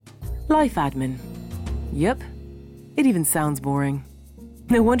Life admin. Yep. It even sounds boring.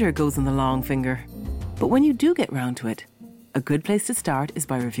 No wonder it goes on the long finger. But when you do get round to it, a good place to start is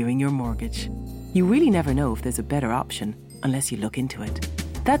by reviewing your mortgage. You really never know if there's a better option unless you look into it.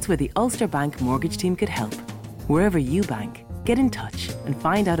 That's where the Ulster Bank mortgage team could help. Wherever you bank, get in touch and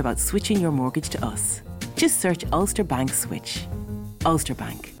find out about switching your mortgage to us. Just search Ulster Bank Switch. Ulster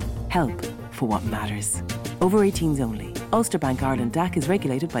Bank. Help for what matters. Over 18s only. Ulster Bank Ireland DAC is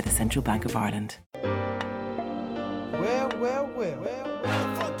regulated by the Central Bank of Ireland. Well. The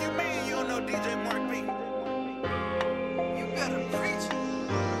fuck you mean you don't know DJ Mark B? You better preach it.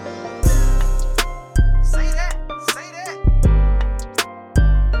 Say that.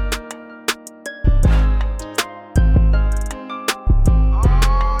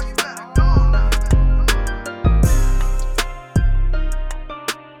 Oh, you better go now.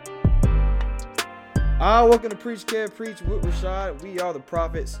 Welcome to Preach Kev Preach with Rashad. We are the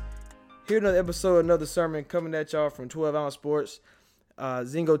Prophets. Here another episode, another sermon coming at y'all from 12 Ounce Sports,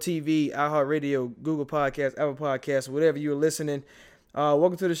 Zingo TV, iHeartRadio, Google Podcasts, Apple Podcasts, whatever you're listening.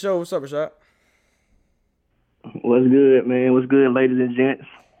 Welcome to the show. What's up, Rashad? What's good, man? What's good, ladies and gents?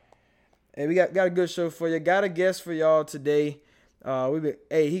 Hey, we got a good show for you. Got a guest for y'all today.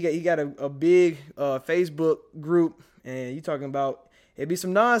 He got a big Facebook group, and you talking about it be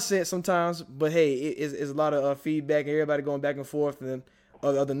some nonsense sometimes, but hey, it's a lot of feedback and everybody going back and forth and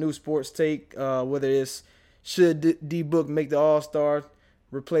other new sports take, whether it's should D Book make the All-Star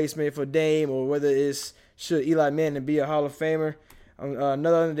replacement for Dame, or whether it's should Eli Manning be a Hall of Famer.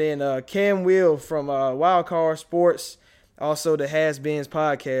 Another than Cam Will from Wildcard Sports, also the Has Beens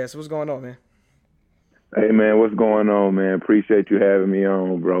podcast. What's going on, man? Hey, man, what's going on, man? Appreciate you having me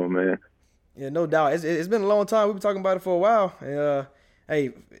on, bro, man. Yeah, no doubt. It's been a long time. We've been talking about it for a while. And,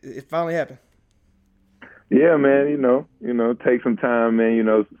 hey, it finally happened. Yeah, man, you know, take some time,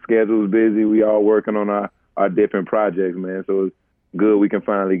 man. Schedule's busy. We all working on our different projects, man. So it's good we can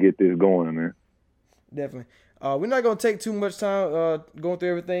finally get this going, man. Definitely. We're not gonna take too much time going through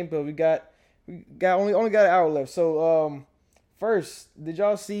everything, but we only got an hour left. So first, did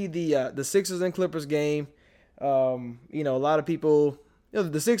y'all see the Sixers and Clippers game? A lot of people,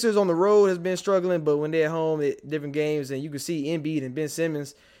 the Sixers on the road has been struggling, but when they're at home at different games, and you can see Embiid and Ben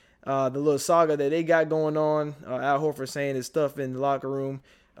Simmons, the little saga that they got going on. Al Horford saying his stuff in the locker room.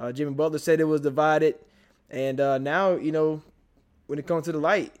 Jimmy Butler said it was divided. And now, when it comes to the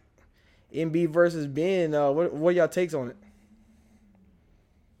light, Embiid versus Ben, what are y'all takes on it?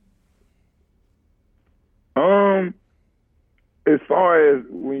 As far as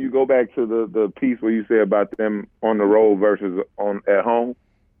when you go back to the piece where you say about them on the road versus at home,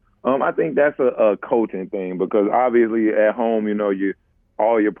 I think that's a coaching thing, because obviously at home,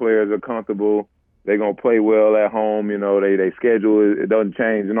 all your players are comfortable. They're going to play well at home. They schedule, it doesn't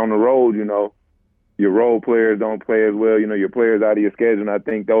change. And on the road, your role players don't play as well. Your players out of your schedule. And I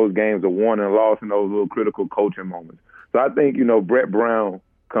think those games are won and lost in those little critical coaching moments. So I think, Brett Brown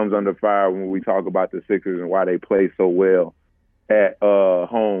comes under fire when we talk about the Sixers and why they play so well at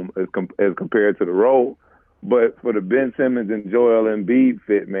home as compared to the road. But for the Ben Simmons and Joel Embiid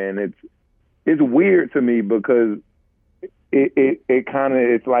fit, man, it's weird to me, because it kind of,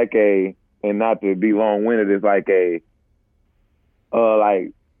 it's like and not to be long-winded, it's like a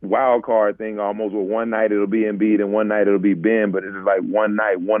wild card thing almost, where one night it'll be Embiid and one night it'll be Ben, but it's just like one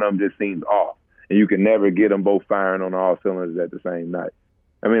night one of them just seems off, and you can never get them both firing on all cylinders at the same night.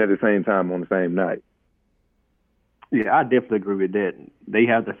 At the same time on the same night. Yeah, I definitely agree with that. They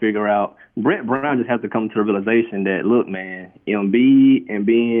have to figure out, Brett Brown just has to come to the realization that, look, man, Embiid and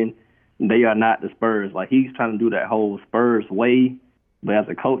Ben, they are not the Spurs. Like, he's trying to do that whole Spurs way, but as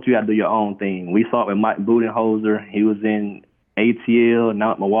a coach, you got to do your own thing. We saw it with Mike Budenholzer. He was in ATL,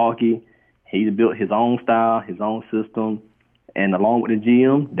 now at Milwaukee. He built his own style, his own system, and along with the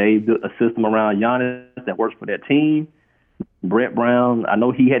GM, they built a system around Giannis that works for that team. Brett Brown, I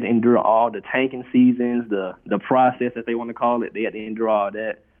know he had to endure all the tanking seasons, the process that they want to call it. They had to endure all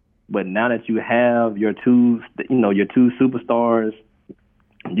that. But now that you have your two superstars,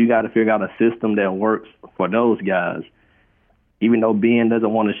 you got to figure out a system that works for those guys. Even though Ben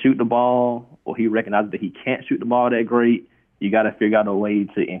doesn't want to shoot the ball, or he recognizes that he can't shoot the ball that great, you got to figure out a way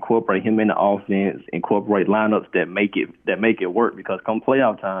to incorporate him in the offense, incorporate lineups that make it work. Because come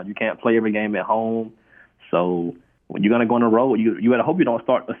playoff time, you can't play every game at home. So when you're gonna go on the road, you gotta hope you don't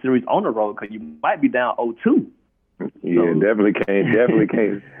start a series on the road, because you might be down 0-2. Yeah, definitely can't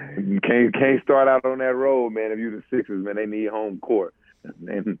start out on that road, man. If you're the Sixers, man, they need home court.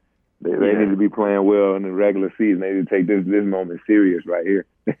 And they need to be playing well in the regular season. They need to take this moment serious right here.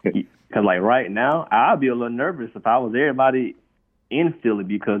 Because, right now, I'd be a little nervous if I was everybody in Philly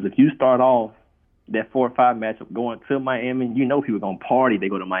because if you start off that 4-5 matchup going to Miami, you know people going to party. They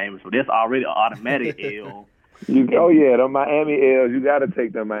go to Miami. So that's already an automatic L. The Miami L's. You got to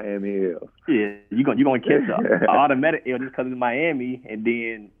take the Miami L's. Yeah, you're going to catch an automatic L just because it's Miami, and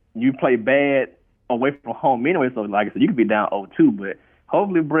then you play bad away from home anyway. So, like I said, you could be down 0-2, but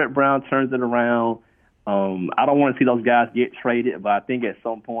hopefully Brett Brown turns it around. I don't want to see those guys get traded, but I think at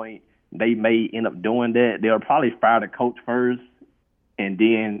some point they may end up doing that. They'll probably fire the coach first, and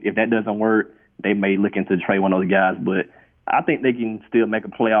then if that doesn't work, they may look into trade one of those guys. But I think they can still make a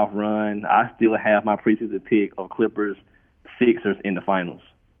playoff run. I still have my preseason pick of Clippers, Sixers in the finals.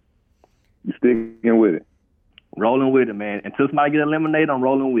 You sticking with it? Rolling with it, man. Until somebody get eliminated, I'm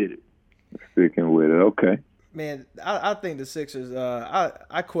rolling with it. Sticking with it, okay. Man, I think the Sixers,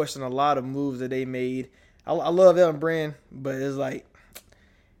 I question a lot of moves that they made. I love Elton Brand, but it's like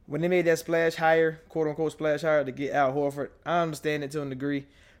when they made that splash hire, quote-unquote splash hire to get Al Horford, I understand it to a degree,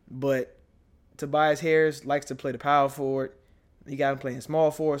 but Tobias Harris likes to play the power forward. He got him playing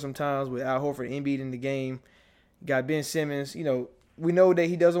small forward sometimes with Al Horford and Embiid in the game. Got Ben Simmons. We know that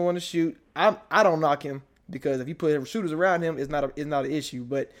he doesn't want to shoot. I don't knock him because if you put shooters around him, it's not an issue.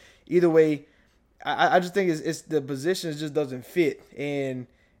 But either way, I just think it's the positions just doesn't fit, and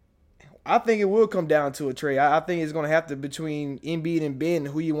I think it will come down to a trade. I think it's going to have to between Embiid and Ben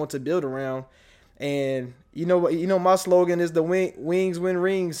who you want to build around. And my slogan is the wings win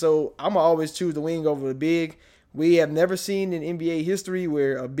rings, so I'm gonna always choose the wing over the big. We have never seen in NBA history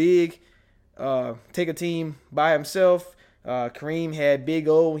where a big take a team by himself. Kareem had Big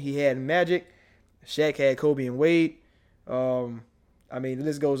O, he had Magic, Shaq had Kobe and Wade. The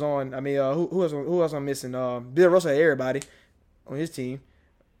list goes on. Who else I'm missing? Bill Russell had everybody on his team.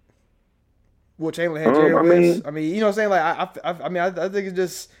 Will Chamberlain had Jerry West. You know what I'm saying? Like I think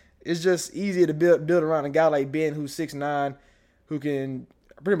it's just easier to build around a guy like Ben who's 6'9", who can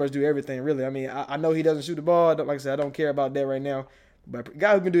pretty much do everything, really. I know he doesn't shoot the ball. Like I said, I don't care about that right now. But a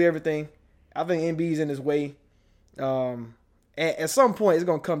guy who can do everything, I think Embiid's in his way. At some point, it's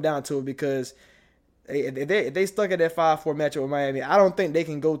going to come down to it because if they stuck at that 5-4 matchup with Miami, I don't think they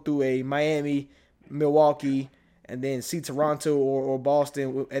can go through a Miami, Milwaukee, and then see Toronto or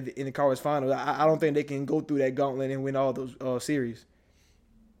Boston in the conference finals. I don't think they can go through that gauntlet and win all those series.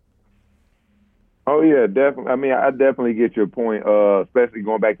 Oh, yeah, definitely. I definitely get your point, especially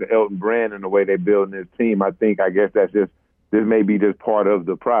going back to Elton Brand and the way they're building this team. I guess this may be just part of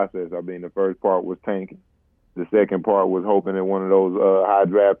the process. The first part was tanking. The second part was hoping that one of those high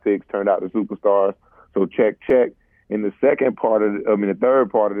draft picks turned out to superstars. So check. And the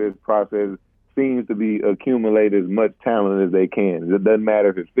third part of this process seems to be accumulate as much talent as they can. It doesn't matter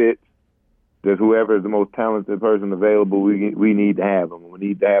if it fits. Just whoever is the most talented person available, we need to have them. We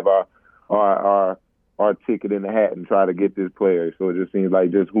need to have our ticket in the hat and try to get this player. So it just seems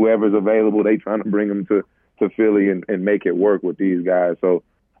like just whoever's available, they trying to bring them to Philly and make it work with these guys. So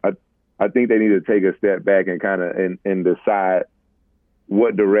I think they need to take a step back and kind of and decide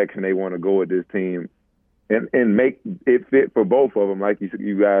what direction they want to go with this team and make it fit for both of them, like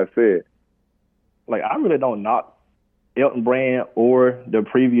you guys said. Like, I really don't knock Elton Brand or the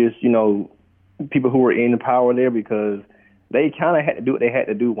previous, people who were in the power there because they kind of had to do what they had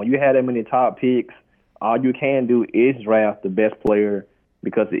to do. When you had that many top picks, all you can do is draft the best player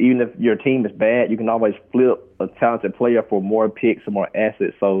because even if your team is bad, you can always flip a talented player for more picks and more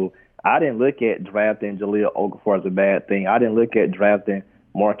assets. So I didn't look at drafting Jahlil Okafor as a bad thing. I didn't look at drafting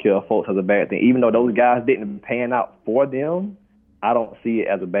Markelle Fultz as a bad thing. Even though those guys didn't pan out for them, I don't see it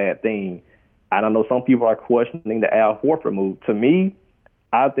as a bad thing. I don't know, some people are questioning the Al Horford move. To me,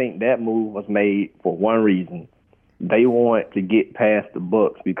 I think that move was made for one reason. They want to get past the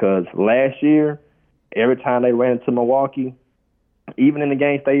Bucks because last year, every time they ran into Milwaukee, even in the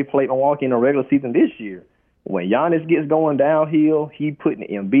games they played Milwaukee in the regular season this year, when Giannis gets going downhill, he putting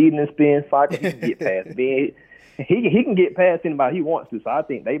Embiid in the spin cycle. He can get past Ben. He can get past anybody he wants to. So I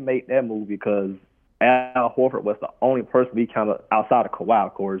think they made that move because Al Horford was the only person we kind of, outside of Kawhi,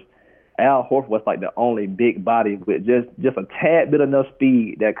 of course, Al Horford was like the only big body with just a tad bit enough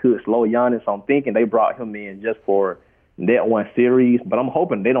speed that could slow Giannis. So I'm thinking they brought him in just for that one series. But I'm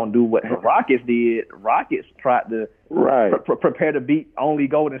hoping they don't do what the Rockets did. Rockets tried to prepare to beat only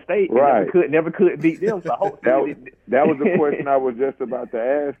Golden State. And never could beat them. So I hope that was the question I was just about to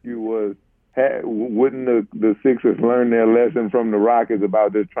ask you was, wouldn't the Sixers learn their lesson from the Rockets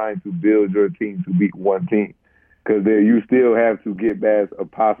about just trying to build your team to beat one team? Because you still have to get past a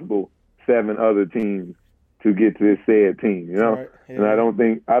possible 7 other teams to get to this said team, Right. Yeah. And I don't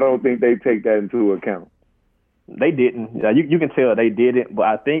think they take that into account. They didn't. You can tell they didn't, but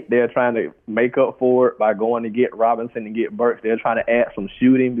I think they're trying to make up for it by going to get Robinson and get Burks. They're trying to add some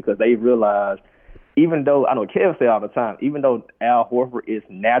shooting because they realize, even though, I know Kev say all the time, even though Al Horford is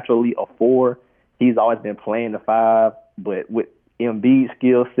naturally a 4, he's always been playing the 5, but with Embiid's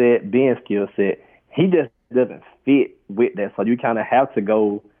skill set, Ben's skill set, he just doesn't fit with that. So you kind of have to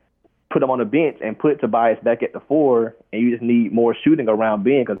go put him on the bench and put Tobias back at the 4, and you just need more shooting around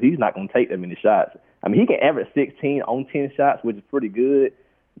Ben because he's not going to take that many shots. I mean, he can average 16 on 10 shots, which is pretty good,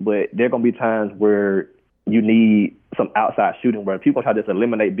 but there are going to be times where you need some outside shooting where people try to just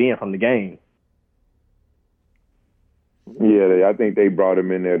eliminate Ben from the game. Yeah, I think they brought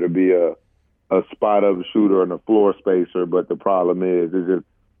him in there to be a spot-up shooter and a floor spacer, but the problem is just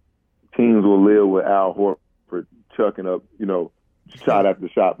teams will live with Al Horford chucking up, shot after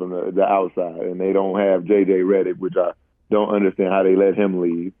shot from the outside, and they don't have J.J. Redick, which I don't understand how they let him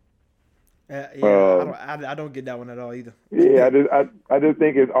leave. I don't get that one at all either. Yeah, I just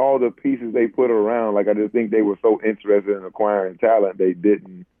think it's all the pieces they put around. Like, I just think they were so interested in acquiring talent, they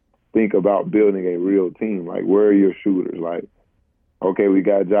didn't think about building a real team. Like, where are your shooters? Like, okay, we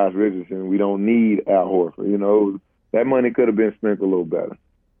got Josh Richardson. We don't need Al Horford. That money could have been spent a little better.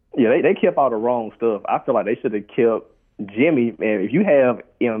 Yeah, they kept all the wrong stuff. I feel like they should have kept Jimmy. Man, if you have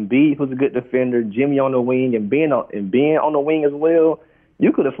Embiid, who's a good defender, Jimmy on the wing, and Ben on the wing as well,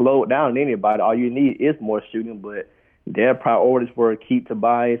 you could have slowed down anybody. All you need is more shooting, but their priorities were keep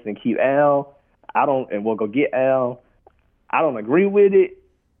Tobias and keep Al. And we'll go get Al. I don't agree with it,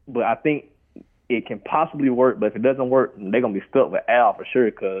 but I think it can possibly work. But if it doesn't work, they're going to be stuck with Al for sure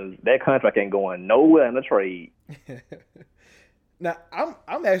because that contract ain't going nowhere in the trade. Now,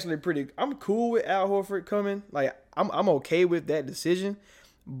 I'm cool with Al Horford coming. Like, I'm okay with that decision.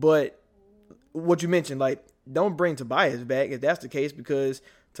 But what you mentioned, like, don't bring Tobias back if that's the case, because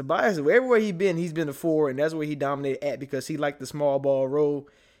Tobias, everywhere he's been a 4, and that's where he dominated at because he liked the small ball role.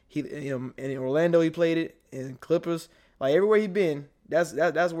 In Orlando he played it, in Clippers, like everywhere he's been,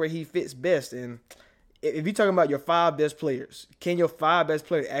 that's where he fits best. And if you're talking about your 5 best players, can your 5 best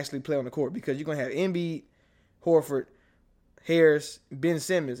players actually play on the court? Because you're gonna have Embiid, Horford, Harris, Ben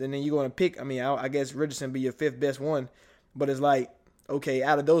Simmons, and then you're gonna pick. I guess Richardson be your 5th best one, but it's like, okay,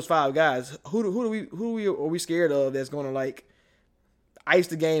 out of those 5 guys, who are we scared of that's gonna like ice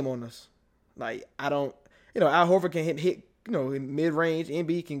the game on us? Like, I don't, Al Horford can hit in mid range.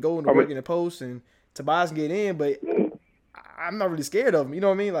 Embiid can go in the work in the post, and Tobias can get in, but I'm not really scared of him. You know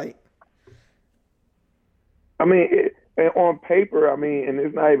what I mean? Like, on paper, and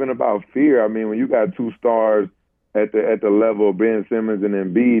it's not even about fear. When you got 2 stars at the level of Ben Simmons and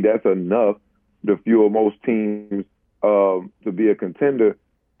Embiid, that's enough to fuel most teams to be a contender.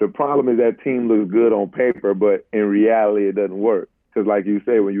 The problem is that team looks good on paper, but in reality it doesn't work. Because like you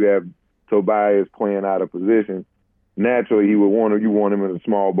say, when you have Tobias playing out of position, naturally you want him in a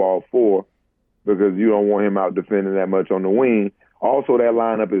small ball 4 because you don't want him out defending that much on the wing. Also, that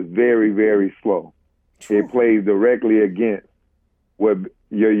lineup is very, very slow. True. It plays directly against what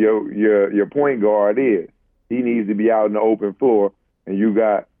your point guard is. He needs to be out in the open floor, and you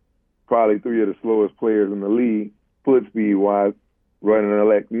got probably 3 of the slowest players in the league, foot speed wise, running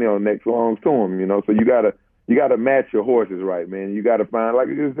next longs to him. So you gotta match your horses right, man. You gotta find, like,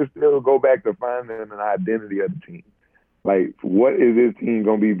 just still go back to finding an identity of the team. Like, what is this team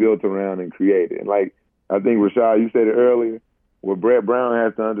gonna be built around and created? Like, I think Rashad, you said it earlier. Well, Brett Brown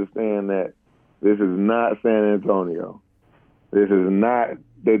has to understand that this is not San Antonio. This is not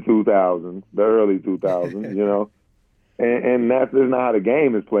the 2000s, the early 2000s, and that's just not how the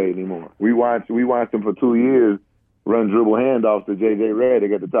game is played anymore. We watched them for 2 years run dribble handoffs to J.J.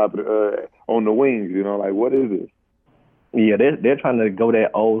 Redick at the top of on the wings. Like, what is this? Yeah, they're trying to go that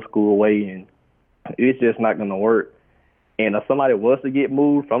old school way, and it's just not going to work. And if somebody was to get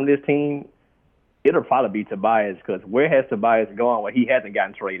moved from this team, it'll probably be Tobias, because where has Tobias gone when he hasn't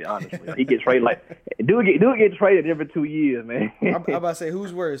gotten traded, honestly? He gets traded dude get traded every 2 years, man. I'm about to say,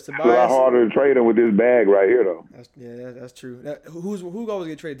 who's worse, Tobias? It's a lot harder to trade him with this bag right here, though. That's true. Now, who always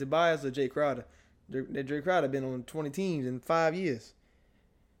get traded, Tobias or Jay Crowder? Jay Crowder been on 20 teams in 5 years.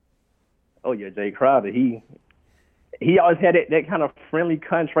 Oh yeah, Jay Crowder. He always had that kind of friendly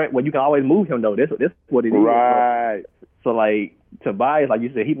contract where you can always move him though. That's what it is. Right. So like Tobias, like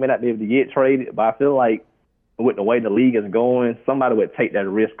you said, he may not be able to get traded, but I feel like with the way the league is going, somebody would take that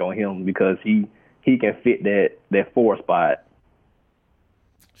risk on him because he can fit that 4 spot.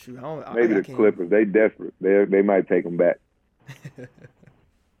 Shoot, maybe the Clippers. They desperate. They might take him back.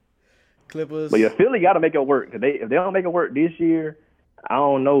 Clippers. But yeah, Philly got to make it work. If they don't make it work this year, I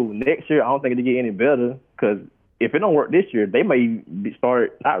don't know. Next year, I don't think it'll get any better. Because if it don't work this year, they may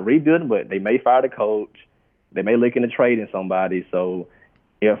start not rebuilding, but they may fire the coach. They may look into trading somebody. So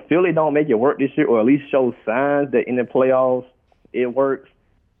if Philly don't make it work this year, or at least show signs that in the playoffs it works,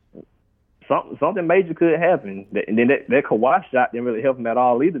 something major could happen. And then that Kawhi shot didn't really help him at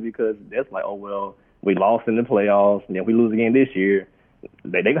all either, because that's like, oh, well, we lost in the playoffs, and then we lose again this year.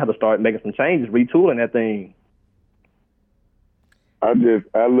 They have to start making some changes, retooling that thing. I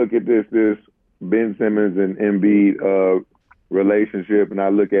look at this Ben Simmons and Embiid relationship, and I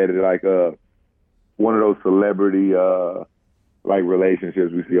look at it like one of those celebrity like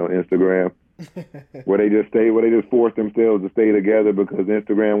relationships we see on Instagram, where they just force themselves to stay together because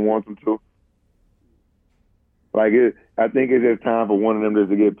Instagram wants them to. Like I think it's just time for one of them just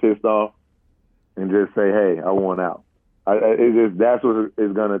to get pissed off and just say, "Hey, I want out." That's what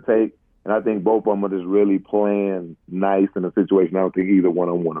it's gonna take, and I think both of them are just really playing nice in a situation I don't think either one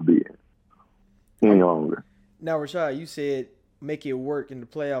of them want to be in any longer. Now, Rashad, you said make it work in the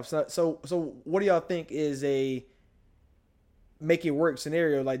playoffs. So what do y'all think is a make it work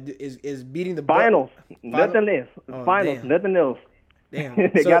scenario? Like, is beating the finals? Nothing less. Finals, damn. Nothing else. Damn,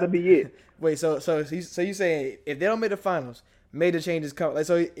 It got to be it. Wait, so you saying if they don't make the finals, major changes come? Like,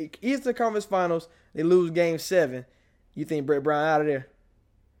 so Eastern Conference Finals, they lose Game 7. You think Brett Brown out of there?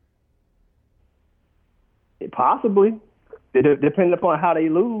 Possibly. Depending upon how they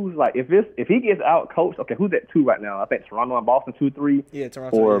lose. Like if he gets out coached, okay, who's at 2 right now? I think Toronto and Boston 2-3. Yeah,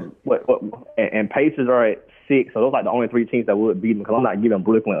 Toronto. Or what? And Pacers are at 6. So those are like the only 3 teams that would beat them, because I'm not giving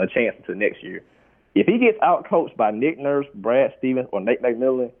Brooklyn a chance until next year. If he gets out coached by Nick Nurse, Brad Stevens, or Nate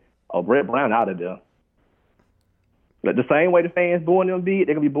McMillan, or Brett Brown, out of there. But the same way the fans booing him, they're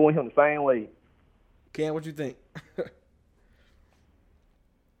gonna be booing him the same way. Ken, what you think?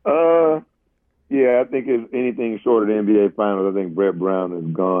 Yeah, I think if anything short of the NBA Finals, I think Brett Brown is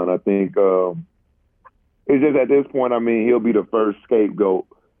gone. I think it's just at this point, I mean, he'll be the first scapegoat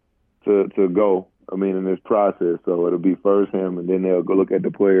to go, I mean, in this process. So it'll be first him, and then they'll go look at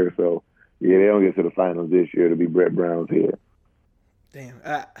the players. So, yeah, they don't get to the finals this year. It'll be Brett Brown's head. Damn.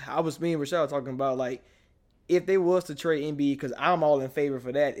 I was me and Rashad talking about, like, if they was to trade Embiid, because I'm all in favor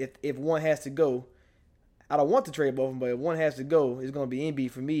for that. If one has to go, I don't want to trade both of them, but if one has to go, it's going to be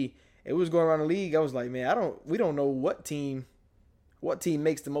Embiid for me. It was going around the league. I was like, man, we don't know what team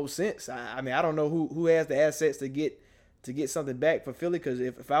makes the most sense. I mean, I don't know who has the assets to get something back for Philly. Because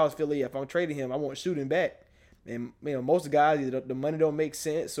if I was Philly, if I'm trading him, I want shooting back. And most of the guys, either the money don't make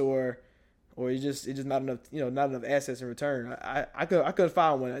sense or it's just not enough. Not enough assets in return. I couldn't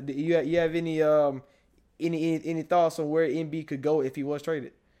find one. You have any thoughts on where Embiid could go if he was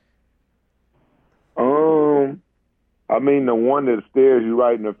traded? I mean, the one that stares you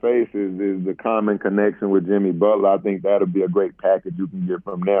right in the face is the common connection with Jimmy Butler. I think that'll be a great package you can get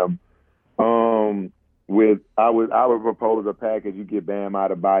from them. I would propose a package. You get Bam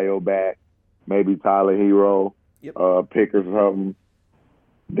Adebayo back, maybe Tyler Hero, pick or something.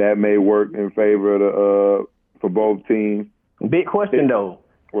 That may work in favor of for both teams. Big question though.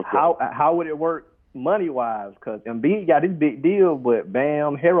 How would it work money wise? Because Embiid got his big deal, but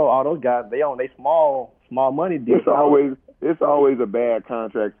Bam, Hero, all those guys, they on they small money deal. It's always a bad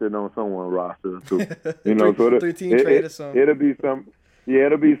contract sitting on someone's roster too. So 3-team trade or something.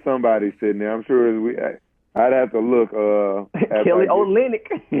 It'll be somebody sitting there. I'm sure I'd have to look. Kelly Olynyk.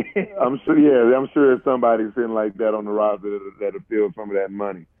 I'm sure it's somebody sitting like that on the roster that'll feel some of that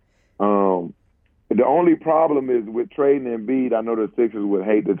money. The only problem is with trading Embiid. I know the Sixers would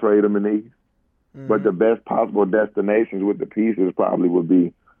hate to trade him in the East, but the best possible destinations with the pieces probably would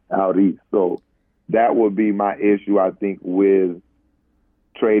be out East. So that would be my issue, I think, with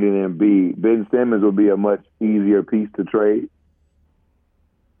trading Embiid. Ben Simmons would be a much easier piece to trade.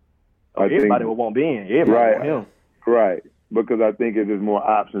 Everybody would want Ben. Everybody want him. Right, because I think there's more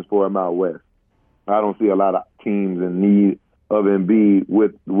options for him out west. I don't see a lot of teams in need of Embiid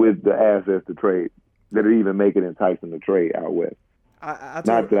with the assets to trade that are even make it enticing to trade out west.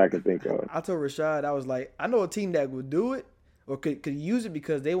 Not that I can think of. I told Rashad, I was like, I know a team that would do it or could use it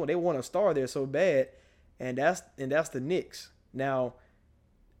because they want a star there so bad, and that's the Knicks. Now,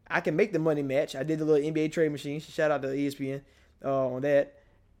 I can make the money match. I did the little NBA trade machine. Shout out to ESPN on that.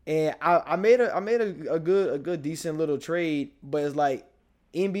 And I made a good decent little trade, but it's like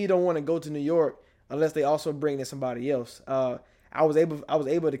Embiid don't want to go to New York unless they also bring in somebody else. I was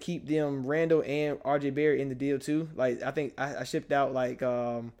able to keep them Randall and RJ Barrett in the deal too. Like I think I shipped out like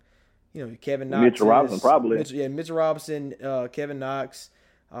Kevin Knox, Mitchell Robinson probably. Mitchell Robinson, Kevin Knox,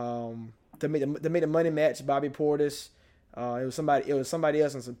 to make the money match. Bobby Portis. It was somebody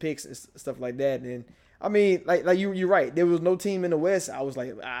else and some picks and stuff like that. And I mean, like you're right. There was no team in the West. I was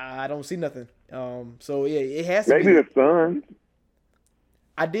like, I don't see nothing. So yeah, it has to maybe be. the Suns.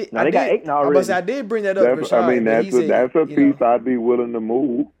 I did. Now they got Ayton I was already. about to say, I did bring that up. That's, Rashad, I mean, but that's he said, that's a you know, piece I'd be willing to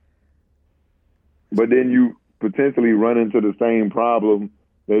move. But then you potentially run into the same problem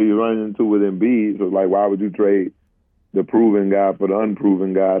that you run into with Embiid. So, like, why would you trade the proven guy for the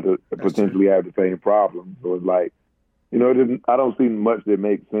unproven guy to potentially have the same problem? So it's like, you know, I don't see much that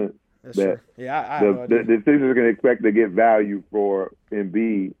makes sense. That's that true. Yeah, I have no idea. the Sixers can expect to get value for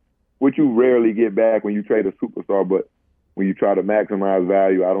Embiid, which you rarely get back when you trade a superstar. But when you try to maximize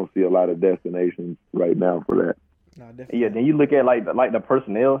value, I don't see a lot of destinations right now for that. No, definitely. Yeah, then you look at like the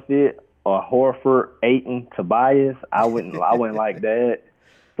personnel fit or Horford, Ayton, Tobias. I wouldn't like that.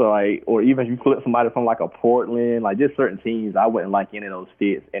 So like, or even if you flip somebody from like a Portland, like just certain teams, I wouldn't like any of those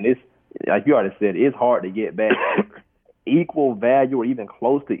fits. And it's like you already said, it's hard to get back equal value or even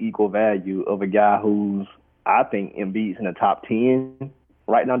close to equal value of a guy who's, I think, Embiid's in the top 10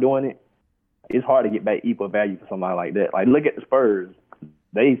 right now doing it. It's hard to get back equal value for somebody like that. Like, look at the Spurs.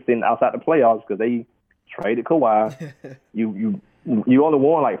 They sitting outside the playoffs because they traded Kawhi. You only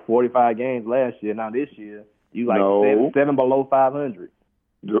won like 45 games last year. Now this year, you like seven below 500.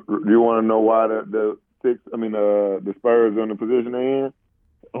 Do you want to know why the Spurs are in the position they're in?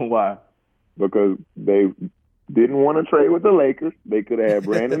 Why? Because they didn't want to trade with the Lakers. They could have had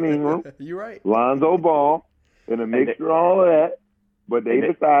Brandon Ingram, You're right. Lonzo Ball, and a mixture of all of that. But they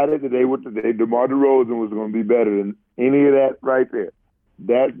decided that DeMar DeRozan was going to be better than any of that right there.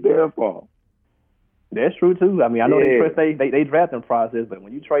 That's their fault. That's true too. I mean, I know they drafting process, but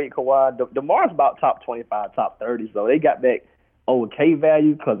when you trade Kawhi, DeMar's about top 25, top 30, so they got back okay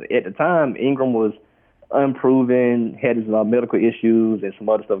value because at the time Ingram was unproven, had his medical issues and some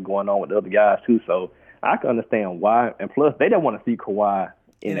other stuff going on with the other guys too. So I can understand why. And plus, they didn't want to see Kawhi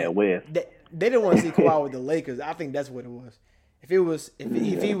in that West. They didn't want to see Kawhi with the Lakers. I think that's what it was. If it was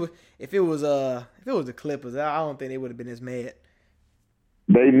the Clippers, I don't think they would have been as mad.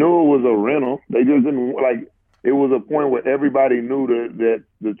 They knew it was a rental. They just didn't like. It was a point where everybody knew that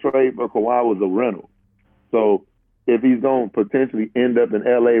the trade for Kawhi was a rental. So if he's going to potentially end up in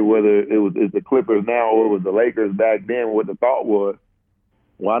LA, whether it's the Clippers now or it was the Lakers back then, what the thought was,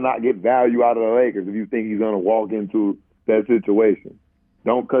 why not get value out of the Lakers if you think he's going to walk into that situation?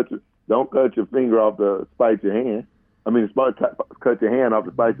 Don't cut your finger off to spite your hand. I mean, cut your hand off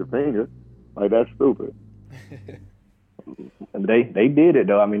to spite your finger. Like, that's stupid. They did it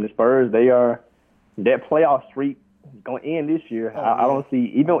though. I mean, the Spurs, that playoff streak going to end this year. I don't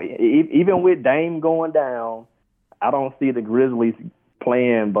see even with Dame going down, I don't see the Grizzlies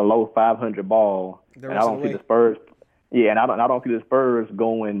playing below 500 ball, and I don't see the Spurs. Yeah, and I don't see the Spurs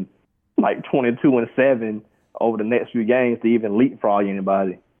going like 22-7 over the next few games to even leapfrog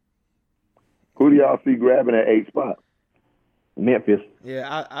anybody. Who do y'all see grabbing that 8th spot? Memphis.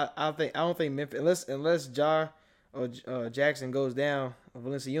 Yeah, I don't think Memphis unless Ja or Jackson goes down or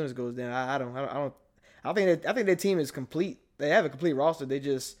Valanciunas goes down. I think their team is complete. They have a complete roster. They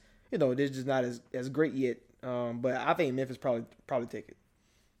just they're just not as great yet. But I think Memphis probably take it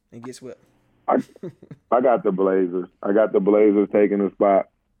and get swept. I got the Blazers. I got the Blazers taking the spot.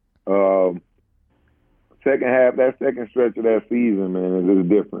 Second half, that second stretch of that season, man, is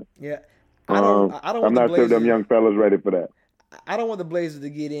different. Yeah, I'm not sure them young fellas ready for that. I don't want the Blazers to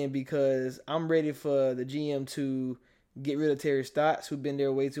get in because I'm ready for the GM to get rid of Terry Stotts, who's been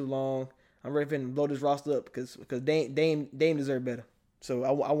there way too long. I'm ready for him to blow this roster up because Dame deserves better. So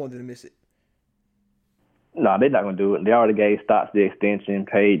I wanted to miss it. No, they're not going to do it. They already gave Stotts the extension,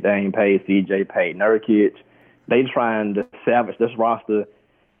 paid Dame, paid CJ, paid Nurkic. They trying to salvage this roster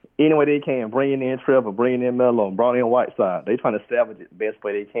any way they can, bringing in Trevor, bringing in Melo, brought in Whiteside. They trying to salvage it the best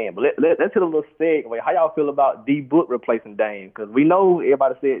way they can. But let's hit a little segue. How y'all feel about D Book replacing Dame? Because we know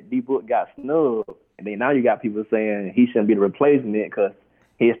everybody said D Book got snubbed, and then now you got people saying he shouldn't be the replacement because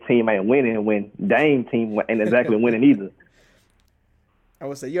his team ain't winning when Dame team ain't exactly winning either. I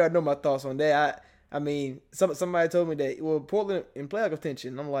would say you already know my thoughts on that. I mean, somebody told me that Portland in playoff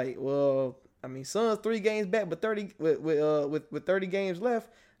contention. I'm like, well, I mean, Suns 3 games back, but 30 with 30 games left.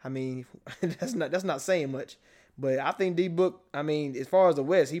 I mean, that's not saying much. But I think D Book. I mean, as far as the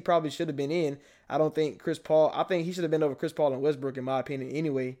West, he probably should have been in. I don't think Chris Paul. I think he should have been over Chris Paul and Westbrook in my opinion.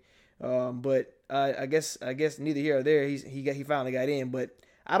 Anyway, but I guess neither here or there. He finally got in, but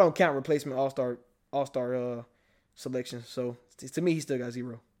I don't count replacement All Star selections. So to me, he still got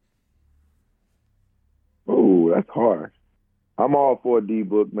 0. Oh, that's harsh. I'm all for D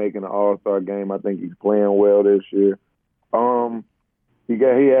Book making an All-Star game. I think he's playing well this year.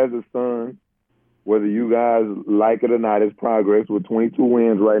 He has a son. Whether you guys like it or not, his progress with 22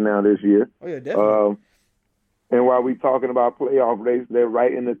 wins right now this year. Oh yeah, definitely. And while we talking about playoff race, they're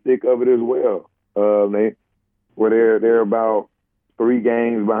right in the thick of it as well. They're about 3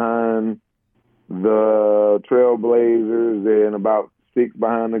 games behind the Trailblazers and about 6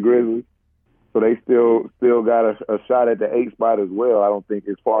 behind the Grizzlies. So they still got a shot at the 8 spot as well. I don't think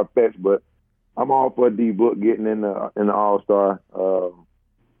it's far fetched, but I'm all for D Book getting in the All-Star.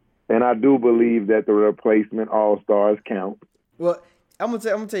 And I do believe that the replacement All-Stars count. Well, I'm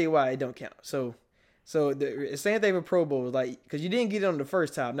gonna tell you why it don't count. So the same thing with Pro Bowl, like, because you didn't get it on the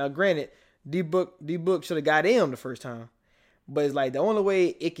first time. Now, granted, D Book should have got in on the first time, but it's like the only way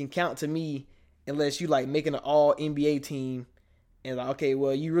it can count to me, unless you like making an All NBA team, and like, okay,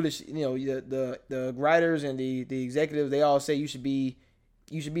 well, you really the writers and the executives, they all say you should be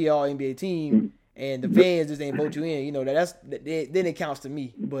All NBA team, and the fans just ain't vote you in. Then it counts to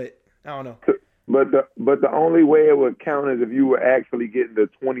me. But I don't know. But the only way it would count is if you were actually getting the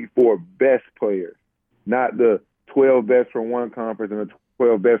 24 best players, not the 12 best from one conference and the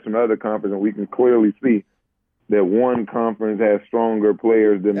 12 best from the other conference. And we can clearly see that one conference has stronger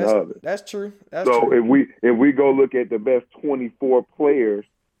players than the other. That's true. So if we go look at the best 24 players,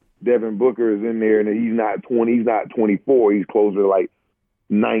 Devin Booker is in there, and he's not 20. He's not 24. He's closer to like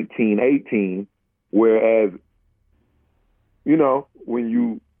 19, 18. Whereas, when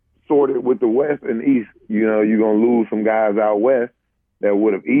you sort it with the West and East, you're going to lose some guys out West that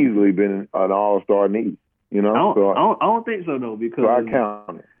would have easily been an all-star need, I don't think so, though, because... So I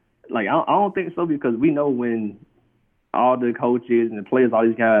count it. Like, I don't think so, because we know when all the coaches and the players, all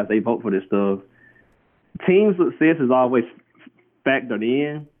these guys, they vote for this stuff, team success is always factored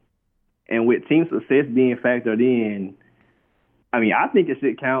in. And with team success being factored in, I think it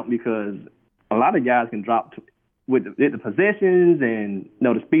should count because a lot of guys can drop with the possessions and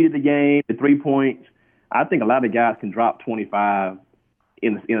the speed of the game, the 3 points. I think a lot of guys can drop 25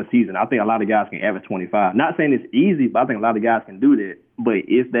 in a season. I think a lot of guys can average 25. Not saying it's easy, but I think a lot of guys can do that. But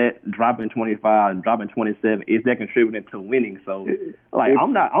is that dropping 25 and dropping 27? Is that contributing to winning? So,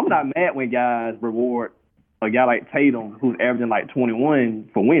 I'm not mad when guys reward a guy like Tatum who's averaging like 21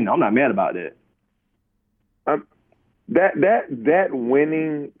 for winning. I'm not mad about that. That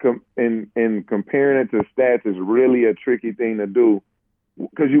winning and comparing it to stats is really a tricky thing to do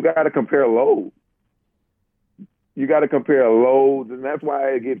because you got to compare loads. You got to compare loads, and that's why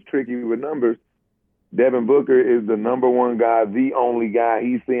it gets tricky with numbers. Devin Booker is the number one guy, the only guy.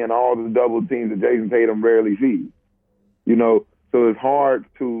 He's seeing all the double teams that Jason Tatum rarely sees. So it's hard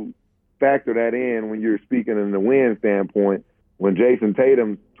to factor that in when you're speaking in the win standpoint. When Jason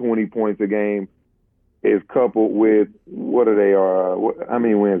Tatum's 20 points a game is coupled with how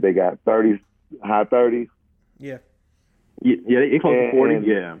many wins they got? 30, high 30s? Yeah. Yeah, it's close to 40.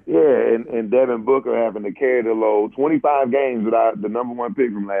 And Devin Booker having to carry the load, 25 games without the number one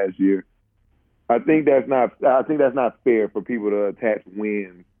pick from last year. I think that's not fair for people to attach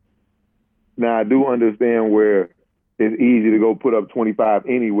wins. Now I do understand where it's easy to go put up 25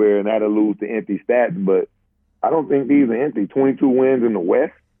 anywhere and that'll lose to empty stats, but I don't think these are empty. 22 wins in the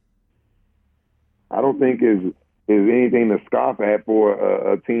West, I don't think is anything to scoff at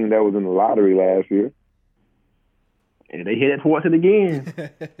for a team that was in the lottery last year. And they hit it towards it again.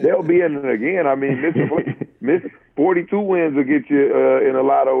 They'll be in it again. Miss 42 wins will get you in a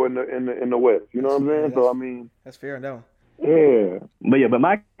lotto in the West. You know what I'm saying? So that's fair enough. Yeah. But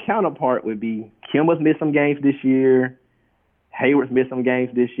my counterpart would be Kemba's missed some games this year. Hayward's missed some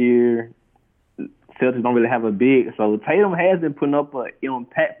games this year. Celtics don't really have a big. So Tatum has been putting up an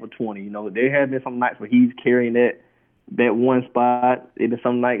impact for 20. There have been some nights where he's carrying that one spot. There have been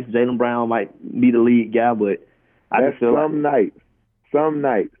some nights Jaylen Brown might be the lead guy, but that's some nights.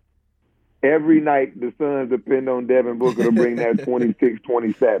 Every night the Suns depend on Devin Booker to bring that 26,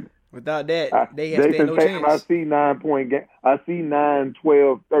 27. Without that, they have no chance. I see 9,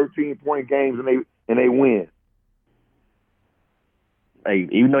 12, 13-point games and they win. Hey,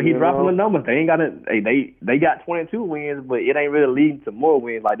 even though he's dropping the numbers, they ain't got it. Hey, they got 22 wins, but it ain't really leading to more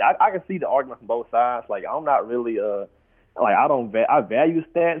wins. Like I can see the argument from both sides. Like I'm not really I value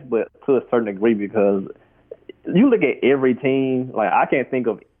stats, but to a certain degree because you look at every team. Like I can't think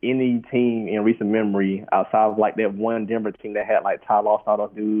of any team in recent memory outside of like that one Denver team that had like Ty Lawson, all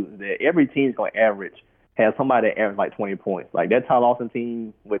those dudes. That every team's gonna have somebody that average like 20 points. Like that Ty Lawson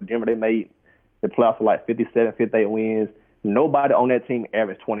team with Denver, they made the playoffs for like 57, 58 wins. Nobody on that team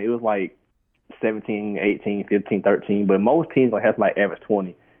averaged 20. It was like 17, 18, 15, 13. But most teams gonna have like average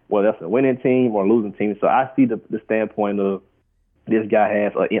 20, whether that's a winning team or a losing team. So I see the standpoint of this guy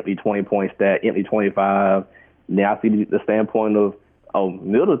has an empty 20-point stat, empty 25. Now I see the standpoint of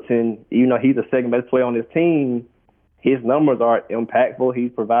Middleton, even though he's the second best player on this team, his numbers are impactful.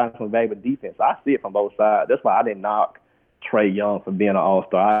 He's providing some valuable defense. I see it from both sides. That's why I didn't knock Trae Young for being an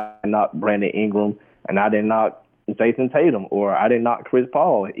all-star. I didn't knock Brandon Ingram, and I didn't knock Jason Tatum, or I didn't knock Chris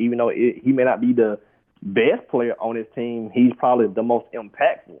Paul. Even though he may not be the best player on his team, he's probably the most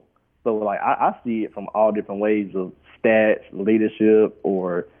impactful. So, like, I see it from all different ways of stats, leadership,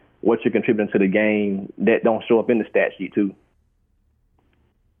 or what you're contributing to the game that don't show up in the stat sheet, too.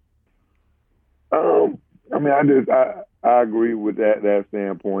 I mean, I agree with that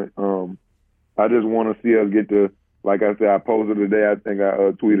standpoint. I just want to see us get to, like I said, I posted today, I think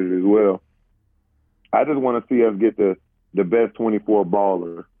I tweeted as well. I just want to see us get the best 24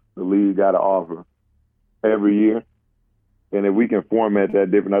 ballers the league got to offer every year. And if we can format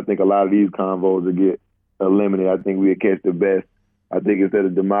that different, I think a lot of these convos will get eliminated. I think we'll catch the best. I think instead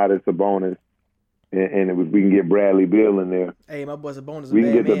of Domantas Sabonis, and if we can get Bradley Beal in there. Hey, my boy Sabonis is a we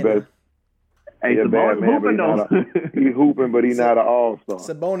can bad get the man. best. Hey, He's a bad man, but he's hooping, but he's not an all-star.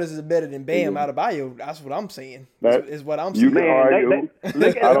 Sabonis is better than Bam Adebayo. That's what I'm saying. That- Is what I'm You saying. can argue.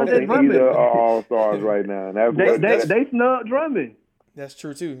 look at I don't Andre think Drummond. either are all-stars right now. And They snubbed Drummond. That's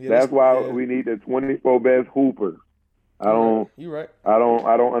true too. Yeah, that's why yeah. we need the 24 best hoopers. You're right. I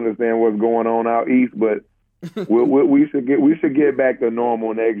don't understand what's going on out east, but we should get back to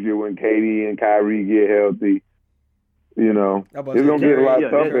normal next year when KD and Kyrie get healthy. You know, How about it's gonna get a lot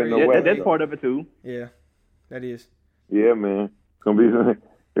Curry? tougher in the West. That's part of it, too. Yeah, that is. Yeah, man,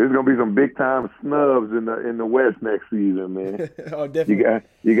 there's gonna be some big time snubs in the West next season, man. Oh, definitely.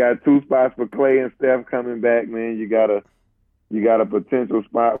 You got 2 spots for Clay and Steph coming back, man. You got a potential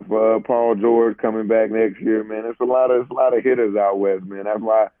spot for Paul George coming back next year, man. It's a lot of hitters out west, man. That's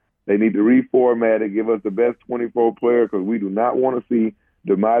why they need to reformat it, give us the best 24 player, because we do not want to see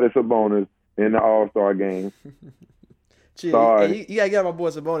Domantas Sabonis in the All-Star game. Chill. Sorry. Hey, you gotta get my boy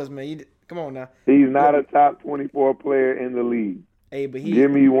Sabonis, man. Come on now. He's not a top 24 player in the league. Hey, but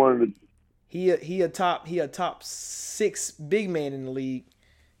Give me one of the. he a top 6 big man in the league.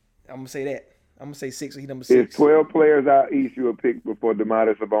 I'm gonna say that. I'm gonna say 6. So he number 6. It's 12 players out east you will pick before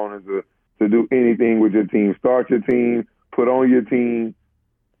Domantas Sabonis to do anything with your team. Start your team, put on your team,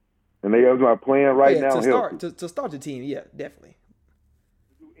 and they are playing right now. To start the team, yeah, definitely.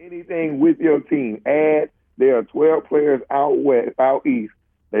 Do anything with your team. There are 12 players out east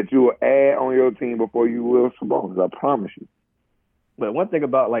that you will add on your team before you will Sabonis. I promise you. But one thing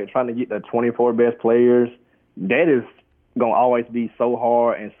about, like, trying to get the 24 best players, that is going to always be so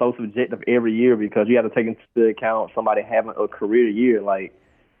hard and so subjective every year, because you have to take into account somebody having a career year. Like,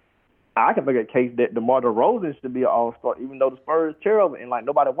 I can make a case that DeMar DeRozan should be an all-star, even though the Spurs are terrible and, like,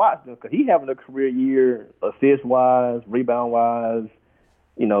 nobody watched him, because he having a career year, assist-wise, rebound-wise,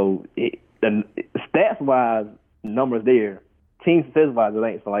 you know, the stats-wise, numbers there. Team success-wise, it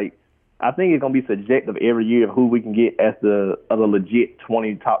ain't. So, like, I think it's going to be subjective every year of who we can get as the other legit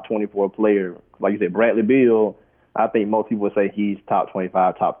top 24 player. Like you said, Bradley Beal, I think most people would say he's top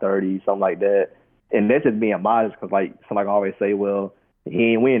 25, top 30, something like that. And that's just being modest, because, like, somebody always say, well,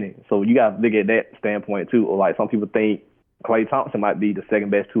 he ain't winning. So you got to look at that standpoint, too. Or, like, some people think Klay Thompson might be the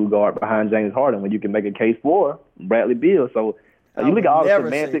second-best two-guard behind James Harden, when you can make a case for Bradley Beal. So you look at all the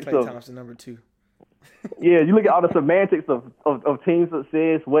semantics of Thompson number 2. Yeah, you look at all the semantics of team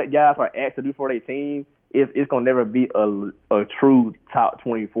success, what guys are asked to do for their team. It's gonna never be a true top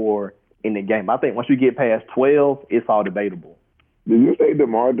 24 in the game. I think once you get past 12, it's all debatable. Did you say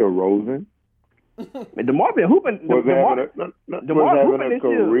DeMar DeRozan? DeMar been hooping. Was having a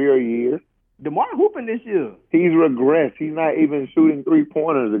career year. DeMar hooping this year. He's regressed. He's not even shooting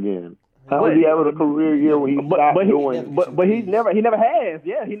 3-pointers again. How is he having a career year when he stopped doing? But he never has.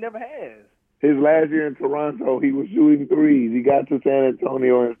 Yeah, he never has. His last year in Toronto, he was shooting threes. He got to San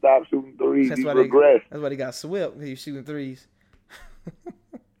Antonio and stopped shooting threes. He regressed. That's why they got swept. He was shooting threes.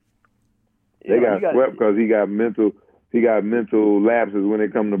 They got swept because he got mental lapses when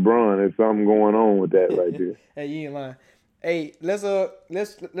it come to Bron. There's something going on with that right there. Hey, you ain't lying. Hey,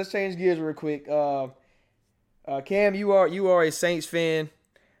 let's change gears real quick. Cam, you are a Saints fan.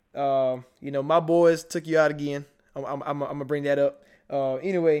 You know, my boys took you out again. I'm gonna bring that up.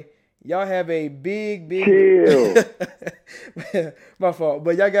 Anyway, y'all have a big chill. My fault,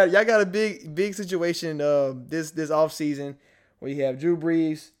 but y'all got a big situation this offseason where you have Drew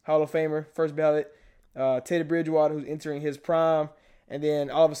Brees, Hall of Famer, first ballot, Teddy Bridgewater, who's entering his prime, and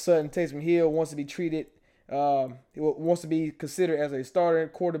then all of a sudden Taysom Hill wants to be treated, wants to be considered as a starter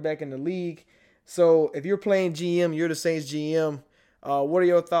quarterback in the league. So if you're playing GM, you're the Saints GM. What are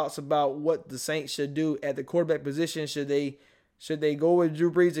your thoughts about what the Saints should do at the quarterback position? Should they go with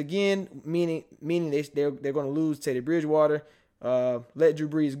Drew Brees again, meaning they're going to lose Teddy Bridgewater, let Drew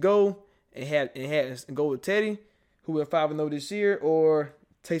Brees go and go with Teddy, who went 5-0 this year, or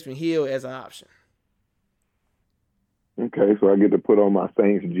Taysom Hill as an option? Okay, so I get to put on my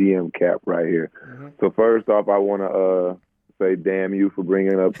Saints GM cap right here. Mm-hmm. So first off, I want to say damn you for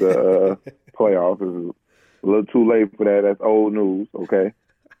bringing up the playoffs. It's a little too late for that. That's old news. Okay,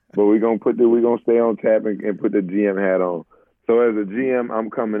 but we're gonna stay on tap and put the GM hat on. So as a GM, I'm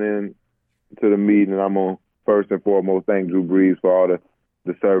coming in to the meeting, and I'm gonna first and foremost thank Drew Brees for all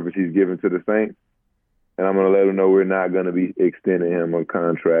the service he's given to the Saints, and I'm gonna let him know we're not gonna be extending him a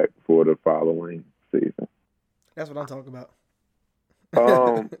contract for the following season. That's what I'm talking about.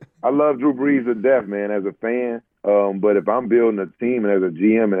 I love Drew Brees to death, man, as a fan. But if I'm building a team and as a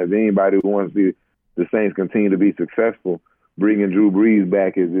GM and as anybody who wants to see the Saints continue to be successful, bringing Drew Brees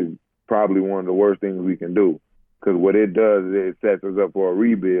back is probably one of the worst things we can do. Because what it does is it sets us up for a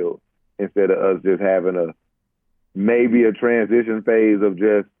rebuild instead of us just having maybe a transition phase of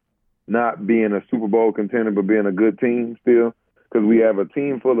just not being a Super Bowl contender but being a good team still. Because we have a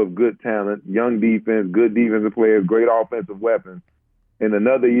team full of good talent, young defense, good defensive players, great offensive weapons. In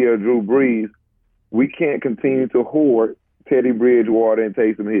another year of Drew Brees, we can't continue to hoard Teddy Bridgewater and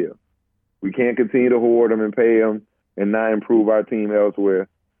Taysom Hill. We can't continue to hoard them and pay them and not improve our team elsewhere.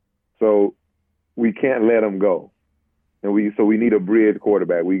 So we can't let them go. And we need a bridge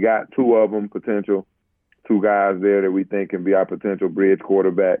quarterback. We got two of them, potential, two guys there that we think can be our potential bridge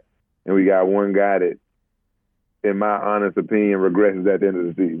quarterback. And we got one guy that, in my honest opinion, regresses at the end of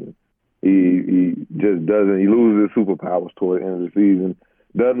the season. He just doesn't. He loses his superpowers toward the end of the season.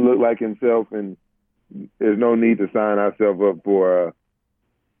 Doesn't look like himself, and there's no need to sign ourselves up for a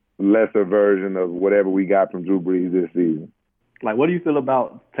lesser version of whatever we got from Drew Brees this season. Like, what do you feel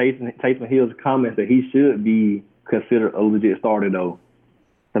about Taysom Hill's comments that he should be considered a legit starter though?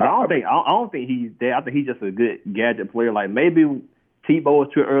 Because I don't think he's there. I think he's just a good gadget player. Like maybe Tebow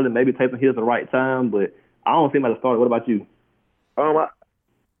is too early, maybe Taysom Hill's the right time, but I don't see him as a starter. What about you? I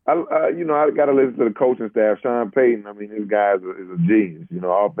got to listen to the coaching staff. Sean Payton, I mean, this guy is a genius.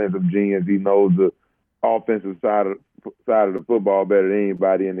 Offensive genius. He knows the offensive side of the football better than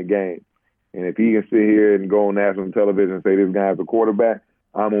anybody in the game. And if he can sit here and go on national television and say this guy's a quarterback,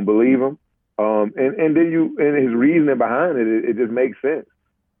 I'm gonna believe him. And his reasoning behind it just makes sense.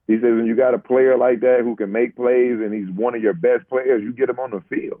 He says when you got a player like that who can make plays and he's one of your best players, you get him on the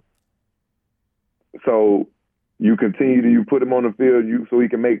field. So you put him on the field so he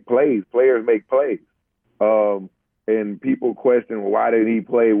can make plays. Players make plays. And people question, well, why did he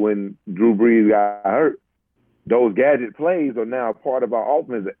play when Drew Brees got hurt? Those gadget plays are now part of our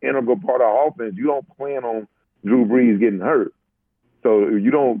offense, an integral part of our offense. You don't plan on Drew Brees getting hurt. So you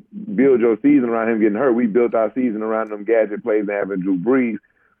don't build your season around him getting hurt. We built our season around them gadget plays and having Drew Brees.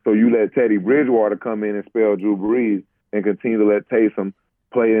 So you let Teddy Bridgewater come in and spell Drew Brees and continue to let Taysom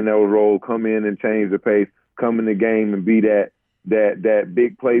play in that role, come in and change the pace, come in the game and be that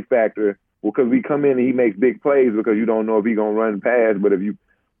big play factor. Well, because we come in and he makes big plays because you don't know if he's going to run pass, but if you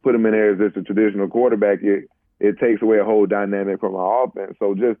put him in there as just a traditional quarterback, it takes away a whole dynamic from our offense.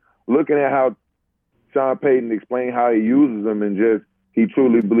 So just looking at how Sean Payton explained how he uses them and just he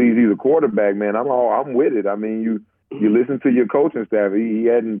truly believes he's a quarterback, man, I'm with it. I mean, you listen to your coaching staff. He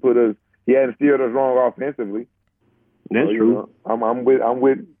hadn't steered us wrong offensively. That's true. I'm with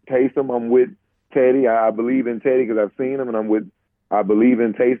Taysom. I'm with Teddy. I believe in Teddy because I've seen him, and I believe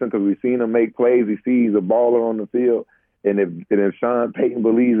in Taysom because we've seen him make plays. He sees a baller on the field, and if Sean Payton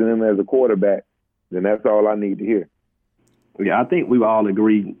believes in him as a quarterback, then that's all I need to hear. Yeah, I think we all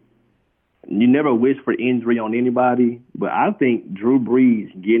agree. You never wish for injury on anybody, but I think Drew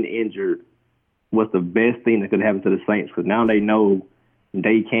Brees getting injured was the best thing that could happen to the Saints because now they know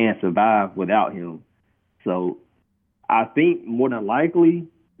they can survive without him. So I think more than likely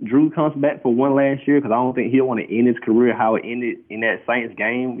Drew comes back for one last year because I don't think he'll want to end his career how it ended in that Saints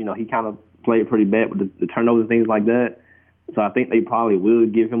game. He kind of played pretty bad with the turnovers and things like that. So I think they probably will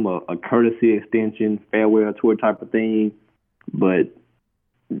give him a courtesy extension, farewell tour type of thing. But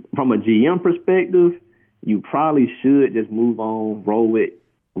from a GM perspective, you probably should just move on, roll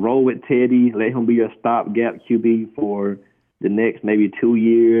with Teddy, let him be your stopgap QB for the next maybe 2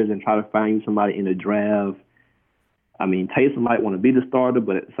 years and try to find somebody in the draft. I mean, Taysom might want to be the starter,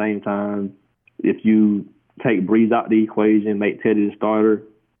 but at the same time, if you take Brees out the equation, make Teddy the starter,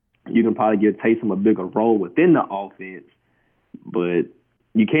 you can probably give Taysom a bigger role within the offense. But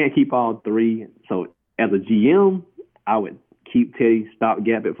you can't keep all three. So as a GM, I would keep Teddy,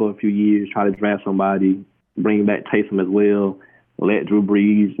 stopgap it for a few years, try to draft somebody, bring back Taysom as well, let Drew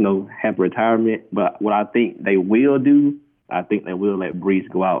Brees, have retirement. But what I think they will do, I think they will let Brees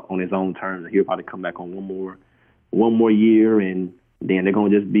go out on his own terms, and he'll probably come back on one more year, and then they're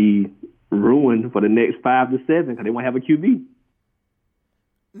going to just be ruined for the next 5 to 7 because they won't have a QB.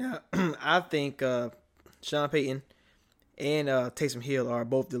 Now, I think Sean Payton and Taysom Hill are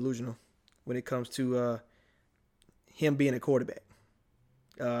both delusional when it comes to him being a quarterback.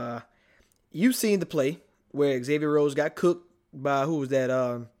 You've seen the play where Xavier Rhodes got cooked by, who was that?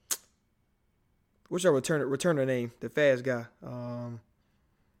 What's our returner name? The fast guy.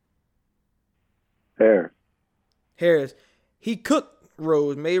 Harris. He cooked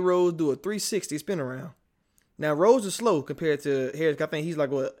Rhodes, made Rhodes do a 360 spin around. Now Rhodes is slow compared to Harris. I think he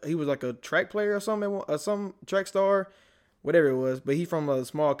was like a track player or something, or some track star, whatever it was. But he's from a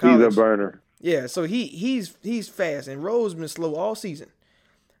small college. He's a burner. Yeah, so he's fast, and Rhodes been slow all season.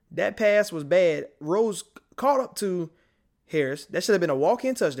 That pass was bad. Rhodes caught up to Harris. That should have been a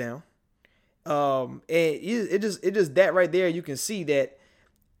walk-in touchdown. And it just that right there, you can see that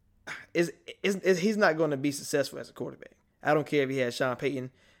he's not going to be successful as a quarterback. I don't care if he has Sean Payton.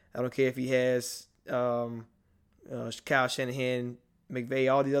 I don't care if he has Kyle Shanahan,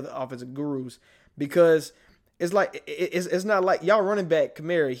 McVay, all these other offensive gurus, because it's like it's not like y'all running back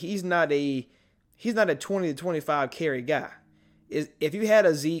Kamara. He's not a 20 to 25 carry guy. If you had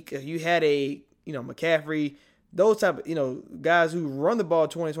a Zeke, if you had a McCaffrey, those type of guys who run the ball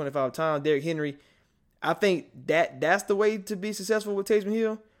 20, 25 times, Derrick Henry, I think that's the way to be successful with Taysom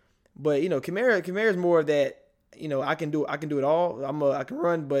Hill. But Kamara is more of that. I can do it all. I can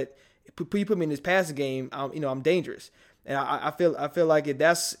run, but you put me in this passing game, I'm dangerous. And I feel like if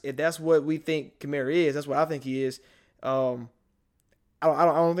that's what we think Kamara is, that's what I think he is. I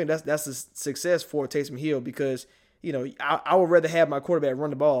don't think that's a success for Taysom Hill, because I would rather have my quarterback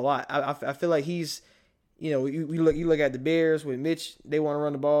run the ball a lot. I feel like he's you look at the Bears with Mitch, they want to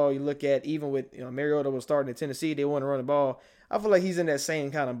run the ball. You look at even with Mariota was starting in Tennessee, they want to run the ball. I feel like he's in that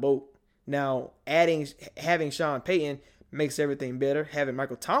same kind of boat. Now having Sean Payton makes everything better. Having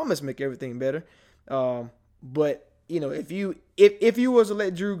Michael Thomas make everything better. But if you was to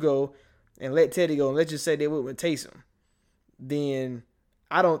let Drew go and let Teddy go, and let's just say they went with Taysom, then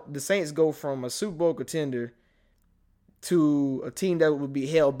the Saints go from a Super Bowl contender to a team that would be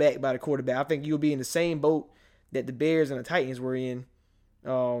held back by the quarterback. I think you'll be in the same boat that the Bears and the Titans were in.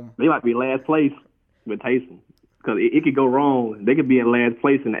 They might be last place with Taysom, because it could go wrong. They could be in last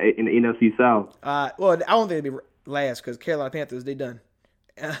place in the NFC South. Well, I don't think they'd be last, because Carolina Panthers, they done.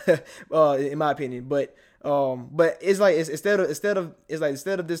 In my opinion, but it's like instead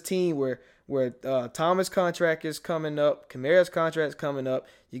of this team where Thomas' contract is coming up, Kamara's contract is coming up,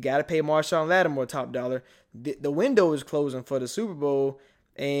 you got to pay Marshawn Lattimore top dollar. The window is closing for the Super Bowl,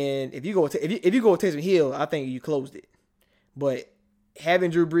 and if you go with Taysom Hill, I think you closed it. But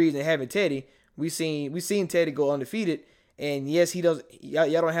having Drew Brees and having Teddy, we seen Teddy go undefeated, and yes, he does. Y'all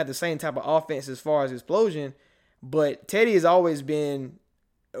don't have the same type of offense as far as explosion, but Teddy has always been,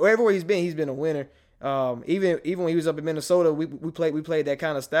 everywhere he's been a winner. Even when he was up in Minnesota, we played that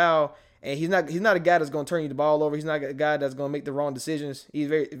kind of style, and he's not a guy that's going to turn you the ball over. He's not a guy that's going to make the wrong decisions. He's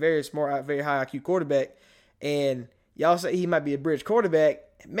very, very smart, very high IQ quarterback, and y'all say he might be a bridge quarterback.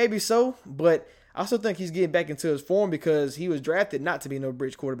 Maybe so, but I still think he's getting back into his form, because he was drafted not to be no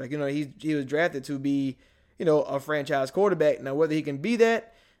bridge quarterback. He was drafted to be, a franchise quarterback. Now, whether he can be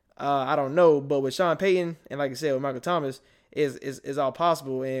that, I don't know. But with Sean Payton and, like I said, with Michael Thomas, is all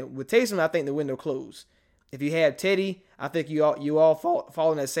possible. And with Taysom, I think the window closed. If you had Teddy, I think you all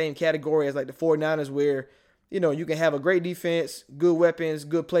fall in that same category as like the 49ers, where you can have a great defense, good weapons,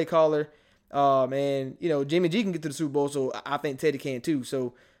 good play caller, and Jimmy G can get to the Super Bowl, so I think Teddy can too.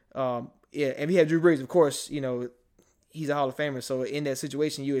 So yeah, and if you have Drew Brees, of course, he's a Hall of Famer, so in that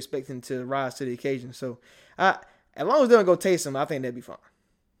situation, you expect him to rise to the occasion. So as long as they don't go Taysom, I think that'd be fine.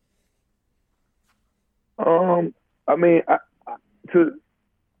 I mean,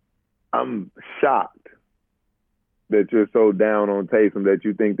 I'm shocked that you're so down on Taysom that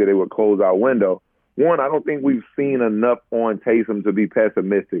you think that it would close our window. One, I don't think we've seen enough on Taysom to be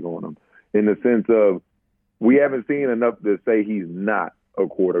pessimistic on him, in the sense of we haven't seen enough to say he's not a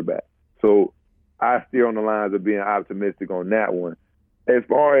quarterback. So I steer on the lines of being optimistic on that one. As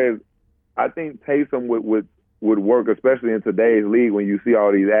far as, I think Taysom would work, especially in today's league when you see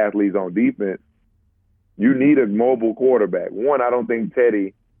all these athletes on defense. You need a mobile quarterback. One, I don't think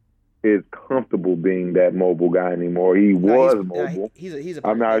Teddy is comfortable being that mobile guy anymore. He was mobile. He's a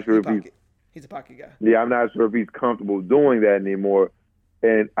I'm not sure if he's a pocket guy. Yeah, I'm not sure if he's comfortable doing that anymore.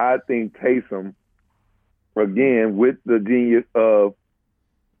 And I think Taysom, again, with the genius of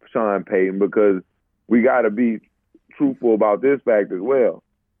Sean Payton, because we got to be truthful about this fact as well.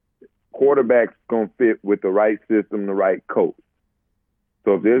 Quarterback's going to fit with the right system, the right coach.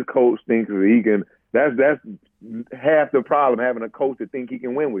 So if this coach thinks that he can, that's half the problem, having a coach that think he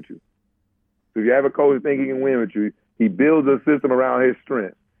can win with you. So if you have a coach that think he can win with you, he builds a system around his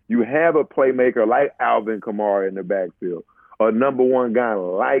strengths. you have a playmaker like Alvin Kamara in the backfield, a number one guy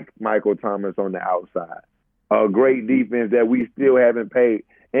like Michael Thomas on the outside, a great defense that we still haven't paid,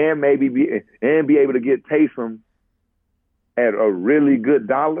 and maybe be able to get Taysom at a really good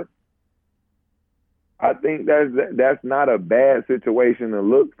dollar. I think that's not a bad situation to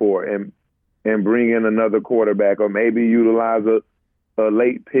look for and bring in another quarterback, or maybe utilize a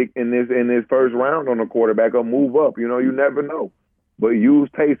late pick in this first round on a quarterback, or move up. You never know. But use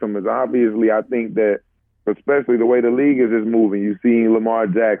Taysom as obviously, I think that, especially the way the league is just moving, you see Lamar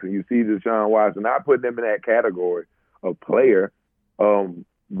Jackson, you see Deshaun Watson. I put them in that category of player,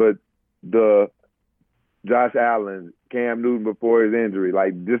 but the Josh Allen, Cam Newton before his injury,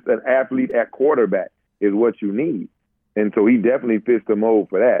 like just an athlete at quarterback is what you need. And so he definitely fits the mold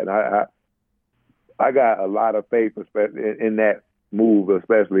for that. I got a lot of faith in that move,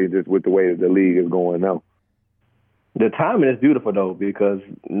 especially just with the way that the league is going now. The timing is beautiful, though, because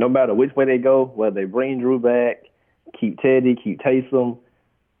no matter which way they go, whether they bring Drew back, keep Teddy, keep Taysom,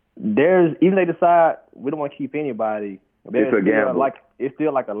 even they decide we don't want to keep anybody, it's a gamble. It's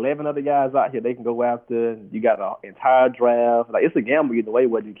still like 11 other guys out here they can go after. You got the entire draft. Like, it's a gamble either way,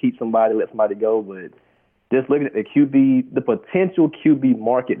 whether you keep somebody, let somebody go. But just looking at the potential QB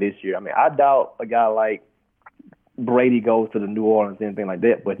market this year, I mean, I doubt a guy like Brady goes to the New Orleans, anything like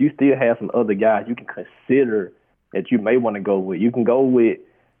that. But you still have some other guys you can consider that you may want to go with. You can go with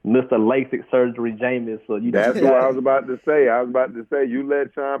Mr. LASIK surgery, Jameis. That's what I was about to say. You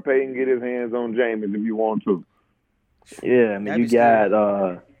let Sean Payton get his hands on Jameis if you want to. Yeah, I mean, you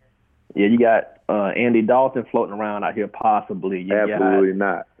got Andy Dalton floating around out here possibly. Absolutely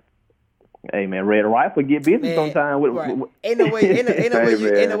not. Hey man, Red Rifle get busy sometime. Right. Ain't no way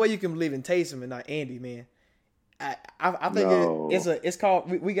you can believe in Taysom and not Andy, man. I think it's called.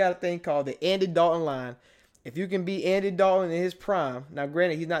 We got a thing called the Andy Dalton line. If you can beat Andy Dalton in his prime, now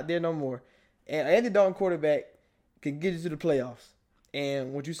granted he's not there no more, and Andy Dalton quarterback can get you to the playoffs.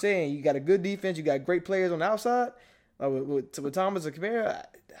 And what you're saying, you got a good defense, you got great players on the outside. With Thomas and Kamara,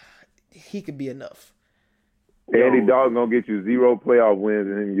 he could be enough. Andy Dalton gonna get you 0 playoff wins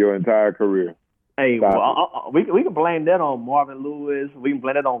in your entire career. Hey, we can blame that on Marvin Lewis. We can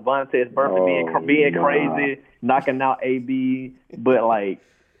blame that on Vontaze Burfict being crazy, knocking out AB. But like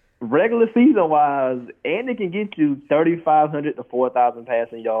regular season wise, Andy can get you 3,500 to 4,000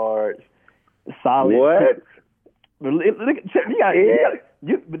 passing yards. Solid. What? But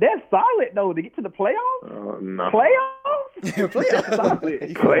that's solid though to get to the playoffs. No. Playoffs.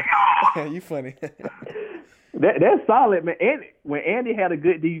 You funny. That's solid, man. When Andy had a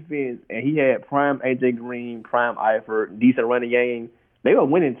good defense and he had prime AJ Green, prime Eifert, decent running game, they were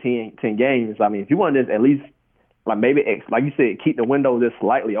winning 10 games. I mean, if you want to just at least, like maybe, like you said, keep the window just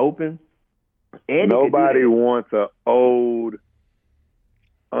slightly open. Nobody wants an old,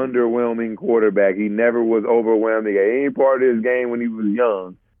 underwhelming quarterback. He never was overwhelming at any part of his game when he was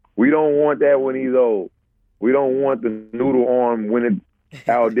young. We don't want that when he's old. We don't want the noodle arm when it's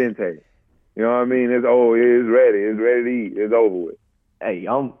al dente. You know what I mean? It's ready. It's ready to eat. It's over with. Hey,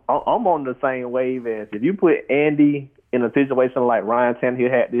 I'm on the same wave as if you put Andy in a situation like Ryan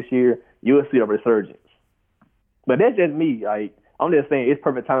Tannehill had this year, you'll see a resurgence. But that's just me. Like, I'm just saying it's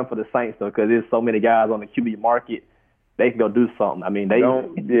perfect time for the Saints though, because there's so many guys on the QB market. They can go do something. I mean, not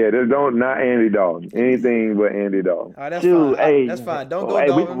Andy Dalton. Anything but Andy Dalton. All right, that's fine. Hey, that's fine. Don't go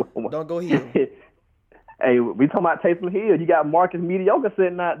Dalton. Don't go Hill. Hey, we talking about Taysom Hill. You got Marcus Mediocre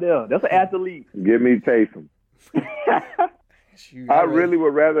sitting out there. That's an athlete. Give me Taysom. I really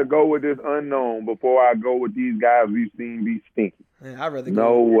would rather go with this unknown before I go with these guys we've seen be stinky. Man, I'd rather go.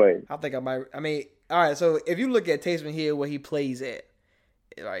 No way. I think I might. I mean, all right. So if you look at Taysom Hill, where he plays at,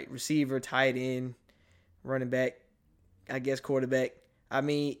 like receiver, tight end, running back, I guess quarterback. I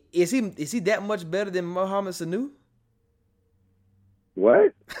mean, is he that much better than Mohamed Sanu?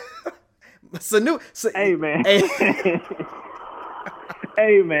 What? Sanu. Hey man. Hey,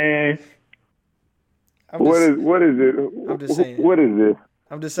 hey man. What is it? I'm just saying. What is this?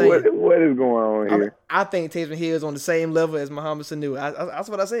 I'm just saying. What is going on here? I think Taysom Hill is on the same level as Mohamed Sanu. That's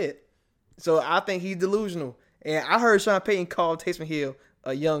what I said. So I think he's delusional. And I heard Sean Payton call Taysom Hill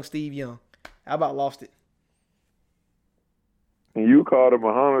a young Steve Young. I about lost it. And you called him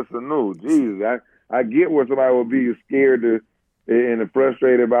Mohamed Sanu. Jesus, I get where somebody would be scared and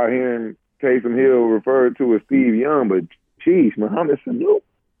frustrated about hearing Taysom Hill referred to as Steve Young, but geez, Mohamed Sanu.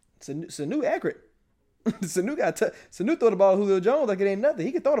 Sanu accurate. Sanu throw the ball to Julio Jones like it ain't nothing.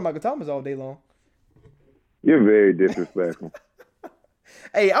 He can throw to Michael Thomas all day long. You're very disrespectful.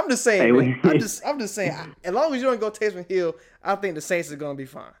 Hey, I'm just saying. Man, I'm just saying. As long as you don't go Taysom Hill, I think the Saints are gonna be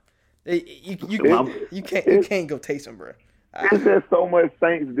fine. You can't go Taysom, bro. There's just so much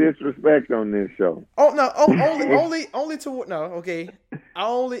Saints disrespect on this show. Oh no! Oh, only to no. Okay, I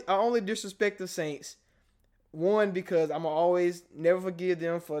only disrespect the Saints. One, because I'm always never forgive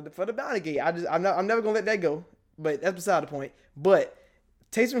them for the bounty gate. I'm never gonna let that go. But that's beside the point. But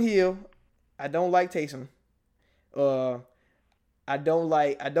Taysom Hill, I don't like Taysom. I don't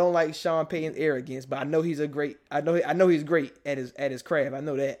like Sean Payton's arrogance, but I know he's great at his craft. I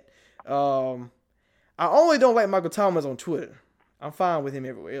know that. I only don't like Michael Thomas on Twitter. I'm fine with him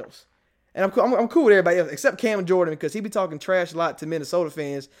everywhere else. And I'm cool with everybody else except Cam Jordan, because he be talking trash a lot to Minnesota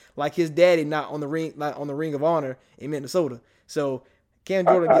fans, like his daddy not on the ring of honor in Minnesota. So Cam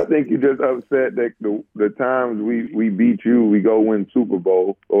Jordan. I think you just upset that the times we beat you, we go win Super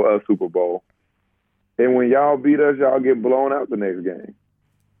Bowl or a Super Bowl, and when y'all beat us, y'all get blown out the next game.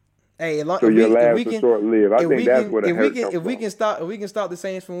 Hey, so your laughs are short lived. I think that's what it hurts. If we can stop the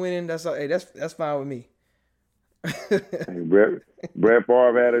Saints from winning, that's fine with me. Hey, Brett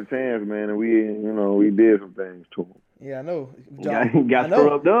Favre had a chance, man, and we did some things to him. Yeah, I know. Got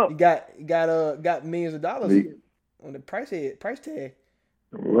scrubbed up. You got millions of dollars on the price tag.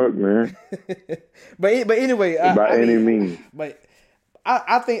 Look, man. but anyway, by any means. But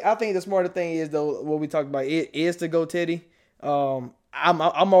I think the smarter thing is, though, what we talked about is to go Teddy.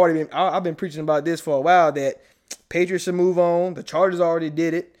 I've been preaching about this for a while, that Patriots should move on. The Chargers already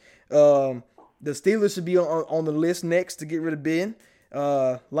did it. The Steelers should be on the list next to get rid of Ben.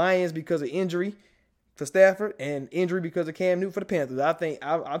 Lions because of injury for Stafford, and injury because of Cam Newton for the Panthers. I think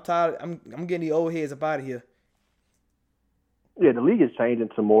I'm tired. I'm getting the old heads up out of here. Yeah, the league is changing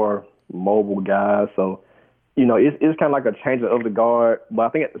to more mobile guys, so it's kind of like a change of the guard. But I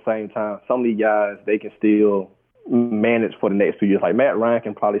think at the same time, some of these guys, they can still manage for the next 2 years. Like Matt Ryan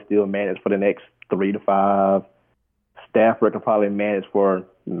can probably still manage for the next 3 to 5. Stafford can probably manage for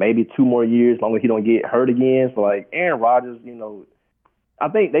maybe 2 more years, as long as he don't get hurt again. So like Aaron Rodgers, I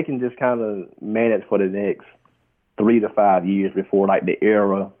think they can just kind of manage for the next 3 to 5 years before like the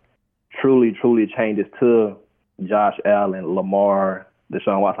era truly changes to Josh Allen, Lamar,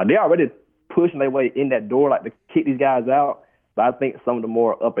 Deshaun Watson. Like, they're already pushing their way in that door, like to kick these guys out. But I think some of the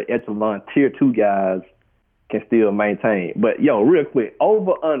more upper echelon tier 2 guys can still maintain. But real quick,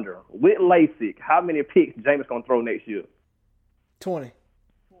 over under with LASIK, how many picks Jameis gonna throw next year? 20.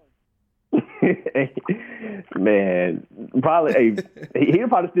 Man, probably. He'll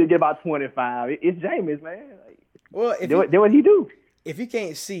probably still get about 25. It's Jameis, man. Well, do what he do. If he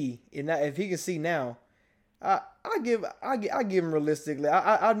can't see, and if he can see now, I give him realistically.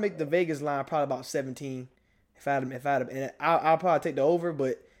 I'd make the Vegas line probably about 17. If I had, and I'll probably take the over,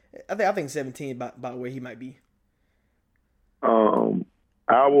 but I think 17 about where he might be.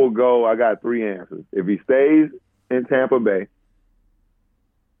 I will go. I got 3 answers. If he stays in Tampa Bay,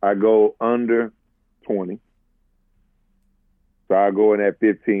 I go under 20. So I go in that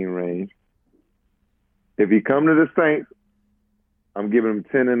 15 range. If he come to the Saints, I'm giving him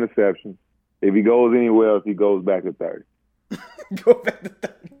 10 interceptions. If he goes anywhere else, he goes back to 30. Go back to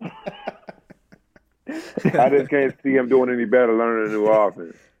 30. I just can't see him doing any better learning a new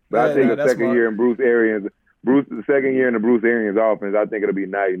offense. But I think the second year in the second year in the Bruce Arians offense, I think it'll be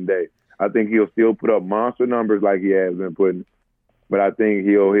night and day. I think he'll still put up monster numbers like he has been putting, but I think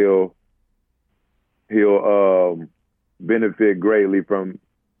he'll benefit greatly from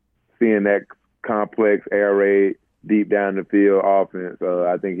seeing that complex air raid deep down the field offense.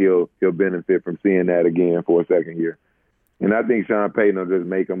 I think he'll benefit from seeing that again for a second year. And I think Sean Payton will just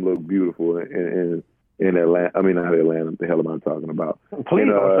make him look beautiful in Atlanta. I mean, not Atlanta. What the hell am I talking about? Please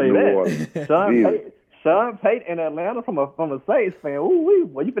don't say that. Sean Payton in Atlanta from a Saints fan. Ooh,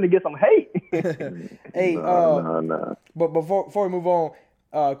 well, you finna get some hate. Hey, no. But before we move on,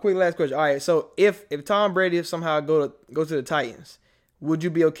 quick last question. All right, so if Tom Brady somehow go to the Titans, would you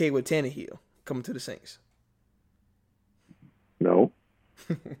be okay with Tannehill coming to the Saints? No.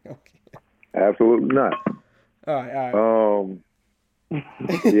 Okay. Absolutely not. All right. No.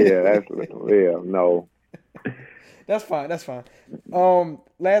 That's fine. Last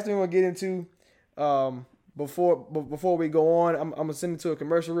thing we'll get into, before we go on, I'm gonna send it to a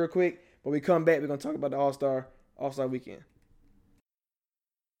commercial real quick. But we come back, we're gonna talk about the All-Star weekend.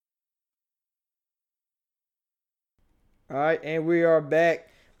 All right, and we are back.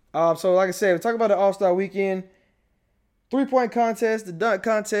 So like I said, we talk about the All-Star weekend, 3-point contest, the dunk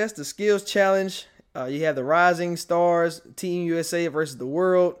contest, the skills challenge. You have the Rising Stars, Team USA versus the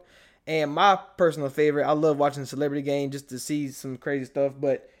World. And my personal favorite, I love watching the Celebrity Game just to see some crazy stuff.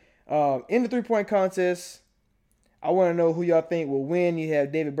 But in the 3-point contest, I want to know who y'all think will win. You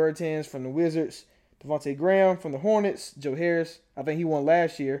have David Bertans from the Wizards, Devontae Graham from the Hornets, Joe Harris, I think he won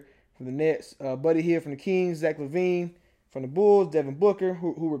last year from the Nets, Buddy Hield from the Kings, Zach LaVine From the Bulls, Devin Booker,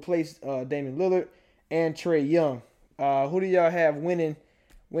 who replaced Damian Lillard, and Trae Young. Who do y'all have winning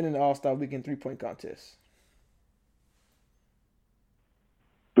the All-Star Weekend 3-point contest?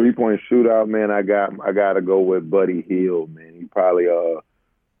 3-point shootout, man. I got to go with Buddy Hield, man. He probably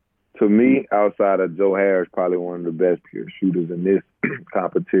to me, outside of Joe Harris, probably one of the best pure shooters in this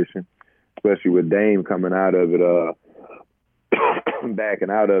competition, especially with Dame coming out of it, backing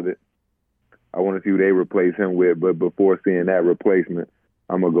out of it. I want to see who they replace him with, but before seeing that replacement,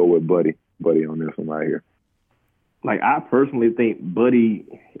 I'm going to go with Buddy on this one right here. Like, I personally think Buddy,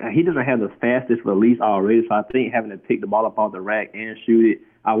 he doesn't have the fastest release already, so I think having to pick the ball up off the rack and shoot it,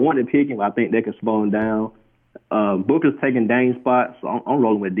 I want to pick him, but I think they can slow him down. Booker's taking Dame's spot, so I'm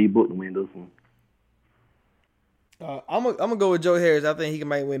rolling with D-Book to win this one. I'm gonna go with Joe Harris. I think he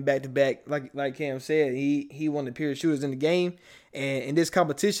might win back-to-back. Like Cam said, he one of the pure shooters in the game, and this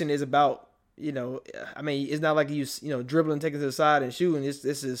competition is about, I mean, it's not like he's dribbling, taking to the side and shooting.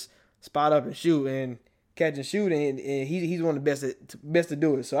 This is spot up and shoot and catch and shoot, and he's one of the best to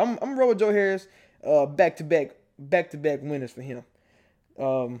do it. So I'm gonna roll with Joe Harris. Back-to-back winners for him.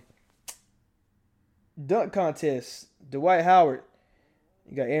 Dunk contest, Dwight Howard.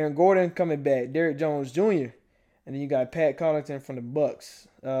 You got Aaron Gordon coming back, Derrick Jones Jr., and then you got Pat Connaughton from the Bucks.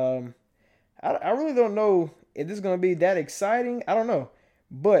 I really don't know if this is gonna be that exciting. I don't know,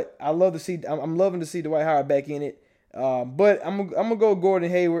 but I'm loving to see Dwight Howard back in it. But I'm gonna go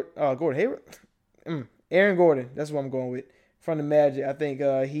Gordon Hayward. Aaron Gordon. That's what I'm going with from the Magic. I think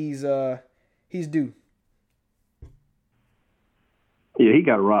he's due. Yeah, he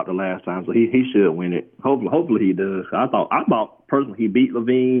got robbed the last time, so he should win it. Hopefully he does. I thought personally he beat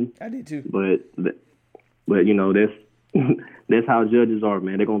Levine. I did too. But that's how judges are,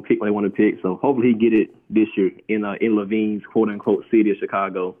 man. They're gonna pick what they want to pick. So hopefully he get it this year in Levine's quote unquote city of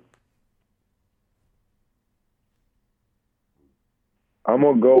Chicago. I'm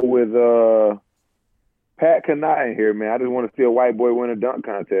gonna go with Pat Connaughton here, man. I just want to see a white boy win a dunk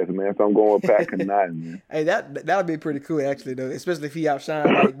contest, man. So I'm going with Pat Connaughton, man. Hey, that would be pretty cool, actually, though. Especially if he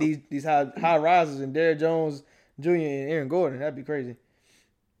outshined like these high risers and Derrick Jones Jr. and Aaron Gordon. That'd be crazy.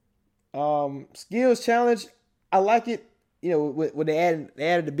 Skills challenge, I like it. When they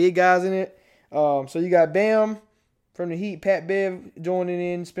added the big guys in it. So you got Bam from the Heat, Pat Bev joining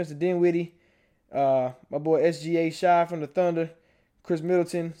in, Spencer Dinwiddie, my boy SGA Shy from the Thunder, Chris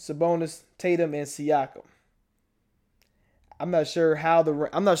Middleton, Sabonis, Tatum, and Siakam. I'm not sure how the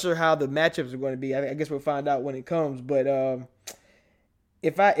matchups are going to be. I guess we'll find out when it comes. But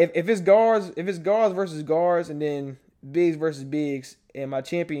if it's guards versus guards, and then bigs versus bigs, and my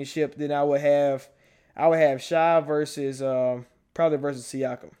championship, then I would have Shy versus probably versus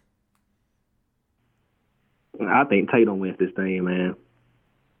Siakam. I think Tatum wins this thing, man.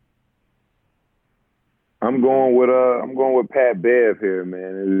 I'm going with Pat Bev here,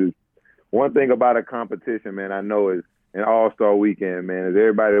 man. One thing about a competition, man, I know is an All-Star weekend, man, is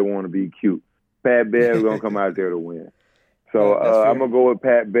everybody want to be cute. Pat Bev is going to come out there to win. So I'm going to go with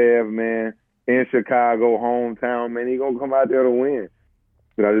Pat Bev, man, in Chicago, hometown, man. He's going to come out there to win.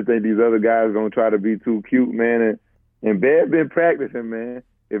 But I just think these other guys are going to try to be too cute, man. And Bev been practicing, man.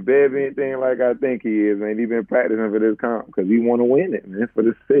 If Bev anything like I think he is, man, he's been practicing for this comp because he want to win it, man, for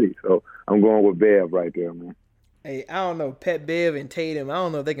the city. So I'm going with Bev right there, man. Hey, I don't know, Pat Bev and Tatum, I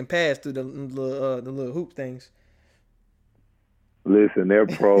don't know if they can pass through the little hoop things. Listen, they're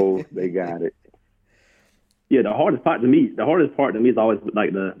pros. They got it. Yeah, the hardest part to me is always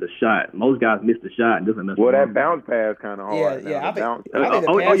like the shot. Most guys miss the shot and doesn't miss. Well, that bounce pass kind of hard. Yeah, I think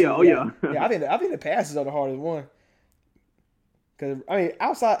the passes are the hardest one. Because I mean,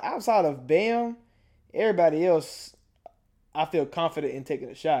 outside of Bam, everybody else, I feel confident in taking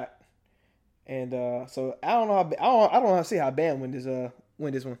a shot. And so I don't know how to see how Bam win this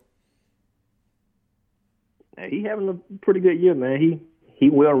one. He having a pretty good year, man. He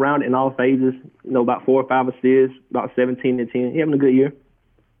well rounded in all phases. About 4 or 5 assists, about 17 and 10. He having a good year.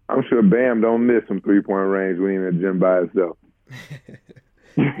 I'm sure Bam don't miss some 3-point range when he's in the gym by himself.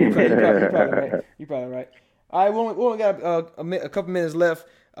 You're probably right. All right, we only got a couple minutes left.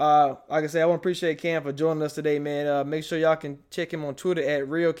 Like I said, I want to appreciate Cam for joining us today, man. Make sure y'all can check him on Twitter at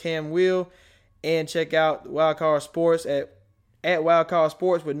RealCamWill, and check out Wildcard Sports at Wildcard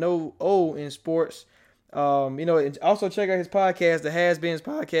Sports with no O in sports. And also check out his podcast, the Has Beens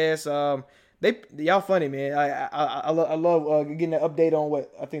podcast. Y'all funny, man. I love getting an update on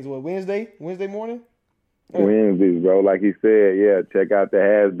what I think is Wednesday morning. Wednesdays, bro. Like he said, yeah. Check out the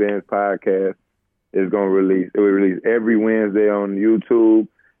Has Beens podcast. It will release every Wednesday on YouTube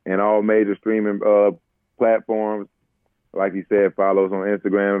and all major streaming platforms. Like he said, follow us on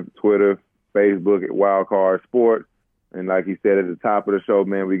Instagram, Twitter, Facebook at Wildcard Sports. And like he said at the top of the show,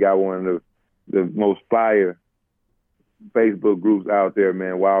 man, we got one of the most fire Facebook groups out there,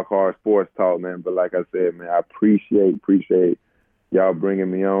 man, Wild Card Sports Talk, man. But like I said, man, I appreciate y'all bringing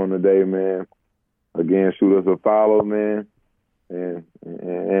me on today, man. Again, shoot us a follow, man.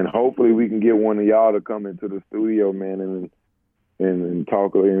 And hopefully we can get one of y'all to come into the studio, man, and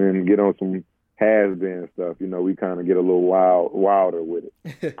talk and get on some has-been stuff. You know, we kind of get a little wilder with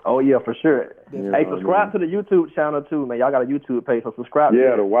it. Oh, yeah, for sure. You Hey, know subscribe to the YouTube channel, too, man. Y'all got a YouTube page, so subscribe.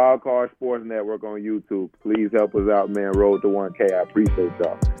 Yeah, to the Wild Card Sports Network on YouTube. Please help us out, man. Road to 1K. I appreciate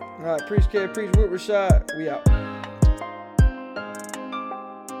y'all. All right, preach with Rashad. We out.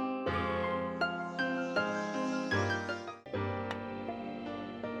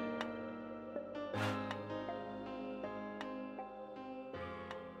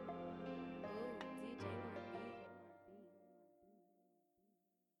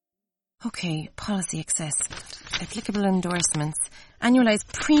 Okay, policy access. Applicable endorsements.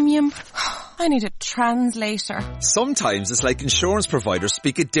 Annualized premium. I need a translator. Sometimes it's like insurance providers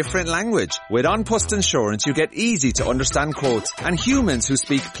speak a different language. With An Post Insurance, you get easy to understand quotes and humans who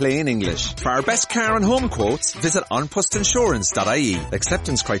speak plain English. For our best car and home quotes, visit onpostinsurance.ie.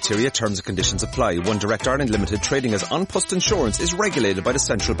 Acceptance criteria, terms and conditions apply. One Direct Ireland Limited, trading as An Post Insurance, is regulated by the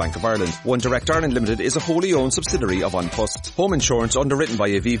Central Bank of Ireland. One Direct Ireland Limited is a wholly owned subsidiary of An Post. Home insurance underwritten by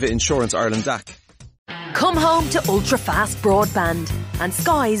Aviva Insurance Ireland DAC. Come home to ultra-fast broadband and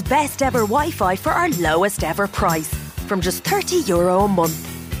Sky's best ever Wi-Fi for our lowest ever price, from just €30 a month.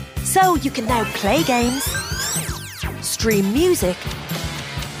 So you can now play games, stream music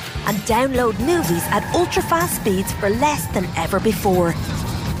and download movies at ultra-fast speeds for less than ever before.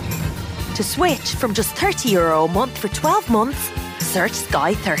 To switch from just €30 a month for 12 months, search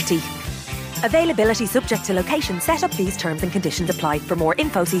Sky 30. Availability subject to location, set up fees, terms and conditions apply. For more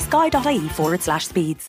info, see sky.ie/speeds.